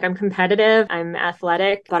read. Like, I'm competitive, I'm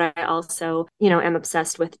athletic, but I also, am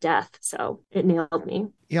obsessed with death. So it nailed me.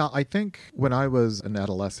 Yeah, I think when I was an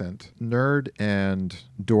adolescent, nerd and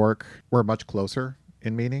dork were much closer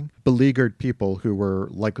in meaning. Beleaguered people who were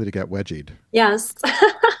likely to get wedgied. Yes.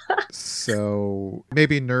 So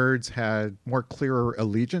maybe nerds had more clearer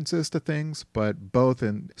allegiances to things, but both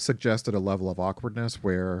suggested a level of awkwardness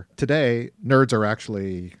where today nerds are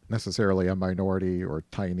actually necessarily a minority or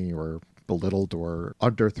tiny or belittled or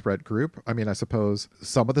under threat group. I mean, I suppose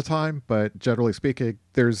some of the time, but generally speaking,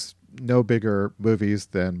 there's no bigger movies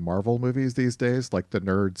than Marvel movies these days. Like, the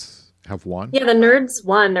nerds have won. Yeah, the nerds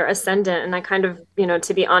won. They're ascendant. And I kind of,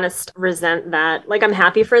 to be honest, resent that. Like, I'm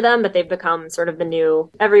happy for them, but they've become sort of the new,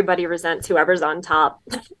 everybody resents whoever's on top.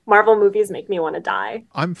 Marvel movies make me want to die.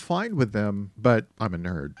 I'm fine with them, but I'm a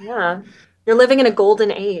nerd. Yeah. You're living in a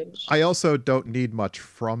golden age. I also don't need much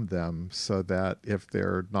from them, so that if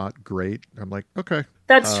they're not great, I'm like, okay.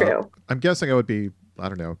 That's true. I'm guessing I would be, I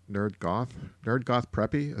don't know, nerd goth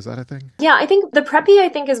preppy. Is that a thing? Yeah, I think the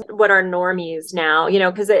preppy, is what are normies now,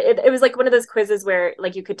 because it was like one of those quizzes where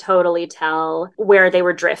like you could totally tell where they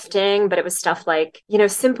were drifting, but it was stuff like,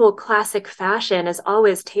 simple classic fashion is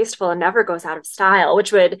always tasteful and never goes out of style,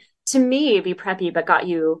 which would, to me, be preppy, but got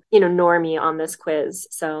you, normie on this quiz.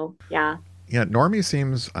 So, yeah. Yeah, normie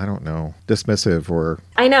seems, I don't know, dismissive or...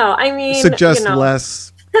 I know, suggest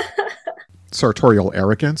less... sartorial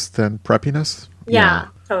arrogance than preppiness. Yeah,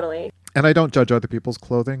 totally. And I don't judge other people's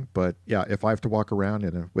clothing, but yeah, if I have to walk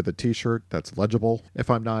around with a t-shirt that's legible, if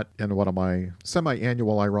I'm not in one of my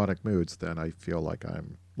semi-annual ironic moods, then I feel like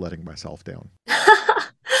I'm letting myself down.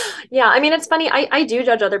 Yeah, I mean, it's funny. I do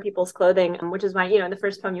judge other people's clothing, which is why, in the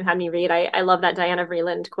first poem you had me read, I love that Diana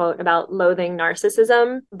Vreeland quote about loathing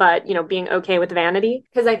narcissism, but, being okay with vanity.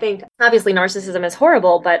 Because I think, obviously, narcissism is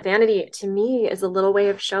horrible, but vanity, to me, is a little way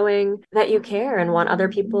of showing that you care and want other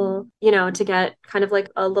people, to get kind of like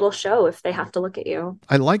a little show if they have to look at you.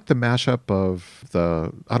 I like the mashup of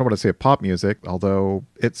I don't want to say pop music, although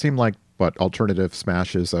it seemed like, alternative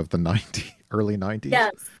smashes of the early 90s.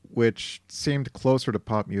 Yes. Which seemed closer to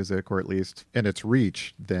pop music, or at least in its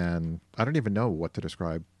reach, than I don't even know what to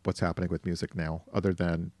describe what's happening with music now, other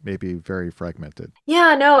than maybe very fragmented.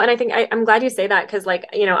 Yeah, no, and I think I'm glad you say that because,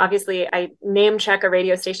 obviously I name check a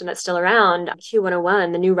radio station that's still around,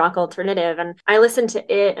 Q101, the new rock alternative, and I listened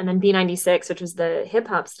to it and then B96, which was the hip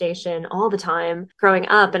hop station, all the time growing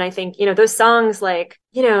up. And I think, those songs like,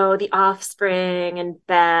 The Offspring and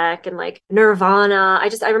Beck and like Nirvana,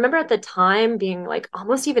 I remember at the time being like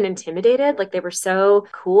almost even intimidated, like they were so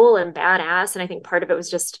cool and badass. And I think part of it was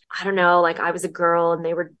just, I don't know, like I was a girl and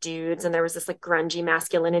they were dudes and there was this like grungy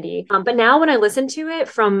masculinity. But now when I listen to it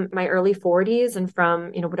from my early 40s and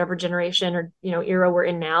from, whatever generation or, era we're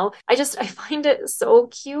in now, I find it so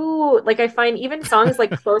cute. Like I find even songs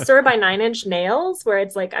like Closer by 9 Inch Nails, where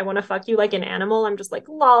it's like, I want to fuck you like an animal. I'm just like,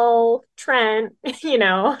 lol, Trent,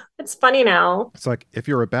 it's funny now. It's like, if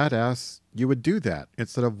you're a badass, you would do that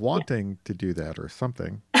instead of wanting to do that or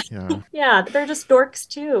something. Yeah. Yeah, they're just dorks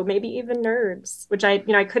too, maybe even nerds, which I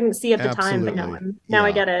couldn't see at the time, but now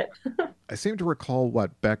I get it. I seem to recall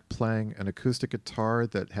Beck playing an acoustic guitar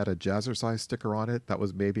that had a jazzercise sticker on it that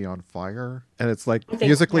was maybe on fire. And it's like,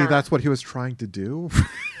 musically, that's what he was trying to do.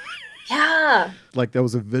 Yeah. Like that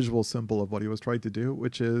was a visual symbol of what he was trying to do,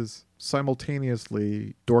 which is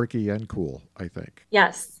simultaneously dorky and cool, I think.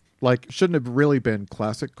 Yes. Like, shouldn't have really been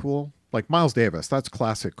classic cool. Like Miles Davis, that's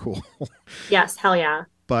classic cool. Yes, hell yeah.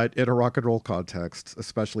 But in a rock and roll context,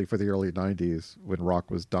 especially for the early 90s when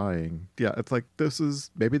rock was dying, yeah, it's like this is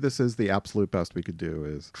the absolute best we could do,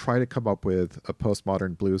 is try to come up with a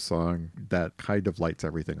postmodern blues song that kind of lights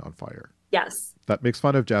everything on fire. Yes. That makes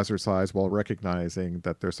fun of jazzercise while recognizing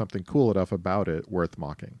that there's something cool enough about it worth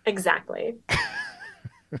mocking. Exactly.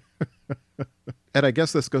 And I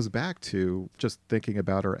guess this goes back to just thinking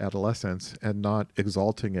about our adolescence and not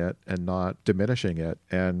exalting it and not diminishing it,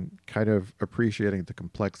 and kind of appreciating the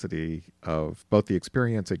complexity of both the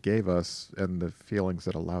experience it gave us and the feelings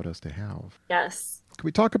it allowed us to have. Yes. Can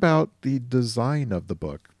we talk about the design of the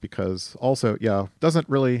book? Because also, doesn't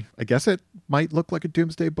really, I guess it might look like a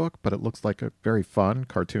doomsday book, but it looks like a very fun,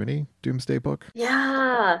 cartoony doomsday book.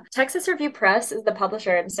 Yeah. Texas Review Press is the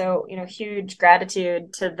publisher. And so, huge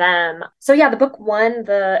gratitude to them. So the book won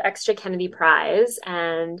the Extra Kennedy Prize,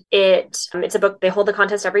 and it's a book, they hold the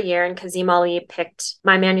contest every year, and Kazim Ali picked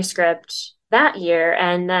my manuscript that year.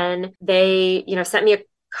 And then they, sent me a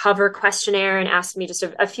cover questionnaire and asked me just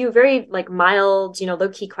a few very like mild,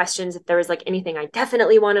 low-key questions, if there was like anything I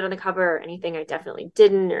definitely wanted on the cover or anything I definitely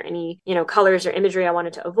didn't, or any, colors or imagery I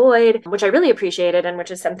wanted to avoid, which I really appreciated, and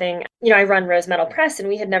which is something, I run Rose Metal Press, and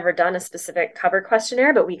we had never done a specific cover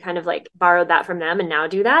questionnaire, but we kind of like borrowed that from them and now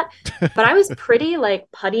do that. But I was pretty like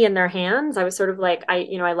putty in their hands. I was sort of like, I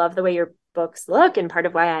love the way your books look, and part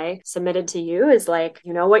of why I submitted to you is like,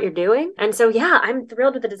 what you're doing. And so I'm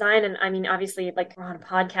thrilled with the design. And I mean, obviously, like, we're on a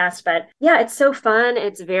podcast, but it's so fun.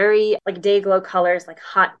 It's very like day glow colors, like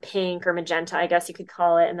hot pink or magenta, I guess you could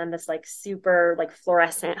call it, and then this like super like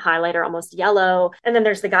fluorescent highlighter, almost yellow. And then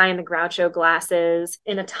there's the guy in the Groucho glasses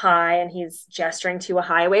in a tie, and he's gesturing to a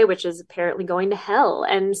highway, which is apparently going to hell.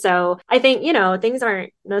 And so I think, things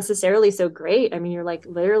aren't necessarily so great. I mean, you're like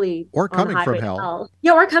literally or coming from hell.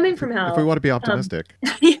 Yeah, or coming from hell. If we want to be optimistic.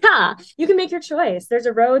 Yeah, you can make your choice. There's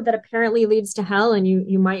a road that apparently leads to hell, and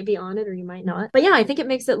you might be on it or you might not. But I think it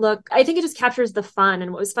makes it look, I think it just captures the fun.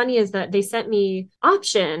 And what was funny is that they sent me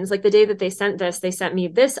options. Like the day that they sent me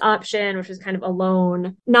this option, which was kind of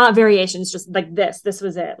alone, not variations, just like this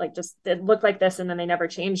was it. Like just, it looked like this, and then they never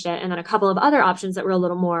changed it. And then a couple of other options that were a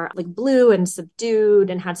little more like blue and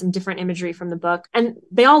subdued and had some different imagery from the book. And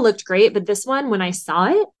they all looked great. But this one, when I saw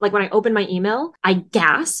it, like when I opened my email, I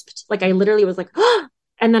gasped. Like I literally was like, oh,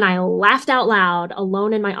 and then I laughed out loud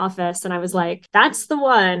alone in my office. And I was like, that's the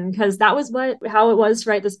one. Because that was how it was to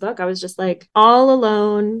write this book. I was just like all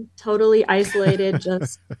alone, totally isolated,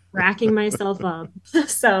 just cracking myself up.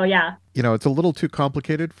 So yeah. It's a little too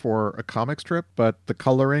complicated for a comic strip, but the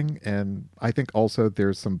coloring, and I think also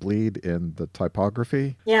there's some bleed in the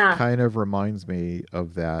typography, kind of reminds me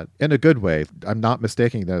of that in a good way. I'm not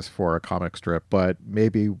mistaking this for a comic strip, but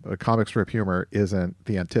maybe a comic strip humor isn't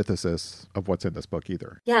the antithesis of what's in this book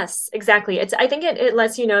either. Yes, exactly. I think it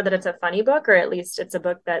lets you know that it's a funny book, or at least it's a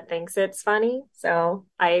book that thinks it's funny. So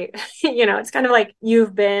it's kind of like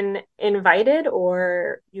you've been invited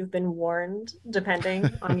or you've been warned, depending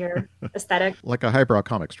on your aesthetic. Like a highbrow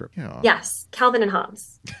comic strip. Yeah. Yes, Calvin and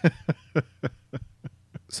Hobbes.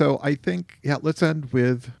 So I think, let's end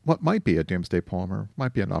with what might be a doomsday poem or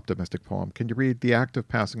might be an optimistic poem. Can you read The Act of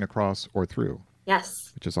Passing Across or Through?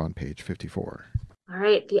 Yes. Which is on page 54. All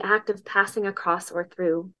right, the act of passing across or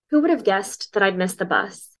through. Who would have guessed that I'd miss the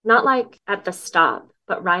bus? Not like at the stop,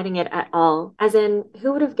 but riding it at all. As in,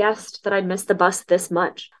 who would have guessed that I'd miss the bus this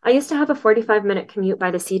much? I used to have a 45-minute commute by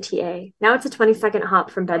the CTA. Now it's a 20-second hop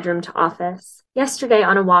from bedroom to office. Yesterday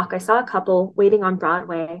on a walk, I saw a couple waiting on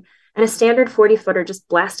Broadway, and a standard 40-footer just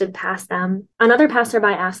blasted past them. Another passerby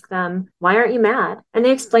asked them, "Why aren't you mad?" And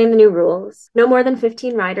they explained the new rules. No more than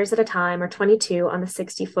 15 riders at a time, or 22 on the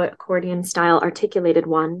 60-foot accordion-style articulated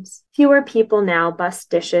ones. Fewer people now bus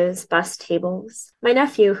dishes, bus tables. My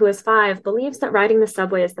nephew, who is 5, believes that riding the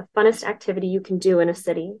subway is the funnest activity you can do in a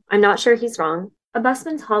city. I'm not sure he's wrong. A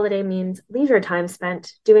busman's holiday means leisure time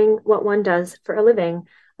spent doing what one does for a living,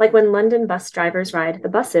 like when London bus drivers ride the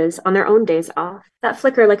buses on their own days off. That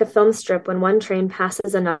flicker like a film strip when one train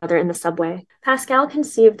passes another in the subway. Pascal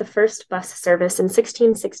conceived the first bus service in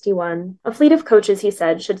 1661. A fleet of coaches, he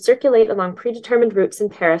said, should circulate along predetermined routes in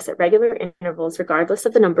Paris at regular intervals regardless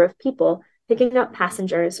of the number of people, picking up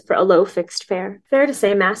passengers for a low fixed fare. Fair to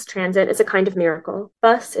say mass transit is a kind of miracle.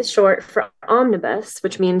 Bus is short for omnibus,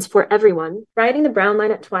 which means for everyone. Riding the brown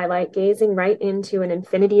line at twilight, gazing right into an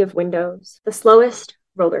infinity of windows. The slowest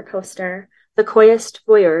roller coaster, the coyest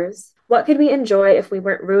voyeurs. What could we enjoy if we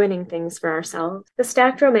weren't ruining things for ourselves? The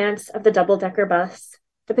stacked romance of the double-decker bus,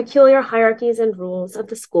 the peculiar hierarchies and rules of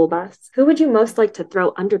the school bus. Who would you most like to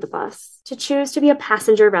throw under the bus? To choose to be a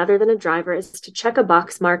passenger rather than a driver is to check a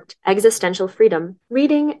box marked existential freedom.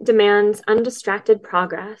 Reading demands undistracted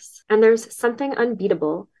progress, and there's something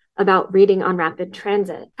unbeatable about reading on rapid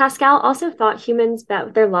transit. Pascal also thought humans bet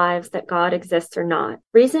with their lives that God exists or not.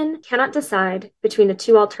 Reason cannot decide between the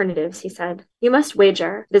two alternatives, he said. You must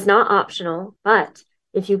wager. It is not optional, but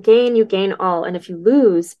if you gain all, and if you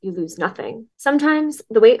lose nothing. Sometimes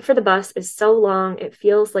the wait for the bus is so long it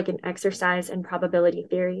feels like an exercise in probability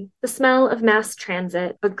theory. The smell of mass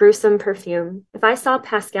transit, a gruesome perfume. If I saw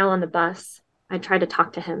Pascal on the bus, I'd try to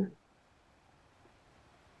talk to him.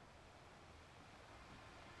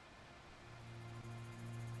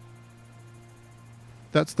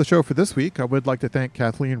 That's the show for this week. I would like to thank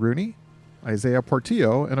Kathleen Rooney, Isaiah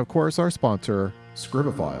Portillo, and of course our sponsor,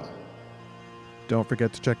 Scribophile. Don't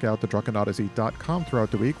forget to check out thedrunkenodyssey.com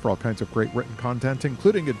throughout the week for all kinds of great written content,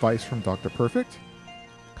 including advice from Dr. Perfect,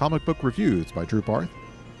 comic book reviews by Drew Barth,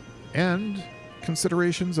 and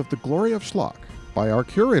considerations of the glory of schlock by our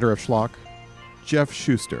curator of schlock, Jeff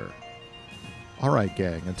Schuster. All right,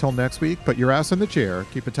 gang, until next week, put your ass in the chair,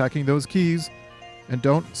 keep attacking those keys, and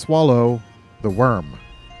don't swallow the worm.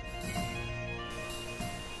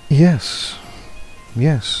 Yes.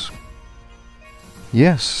 Yes.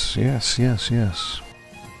 Yes, yes, yes, yes.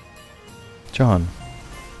 John,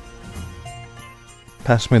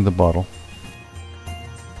 pass me the bottle.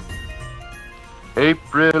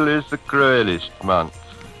 April is the cruelest month,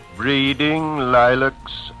 breeding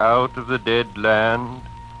lilacs out of the dead land,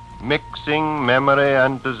 mixing memory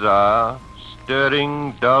and desire,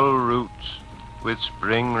 stirring dull roots with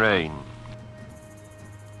spring rain.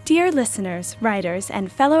 Dear listeners, writers,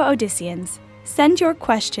 and fellow Odysseans, send your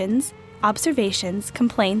questions, observations,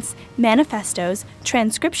 complaints, manifestos,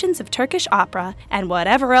 transcriptions of Turkish opera, and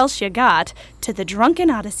whatever else you got to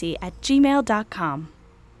thedrunkenodyssey@gmail.com.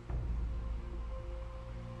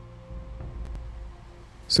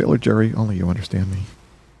 Sailor Jerry, only you understand me.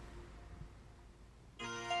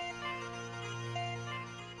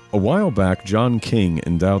 A while back, John King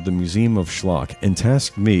endowed the Museum of Schlock and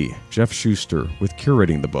tasked me, Jeff Schuster, with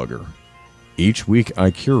curating the bugger. Each week,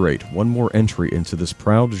 I curate one more entry into this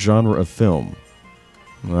proud genre of film.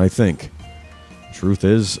 I think. Truth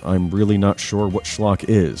is, I'm really not sure what schlock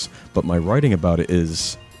is, but my writing about it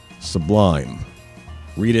is sublime.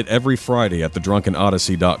 Read it every Friday at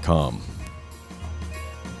thedrunkenodyssey.com.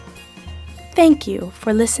 Thank you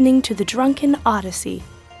for listening to The Drunken Odyssey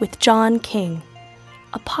with John King,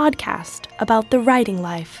 a podcast about the writing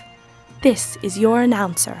life. This is your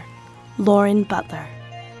announcer, Lauren Butler.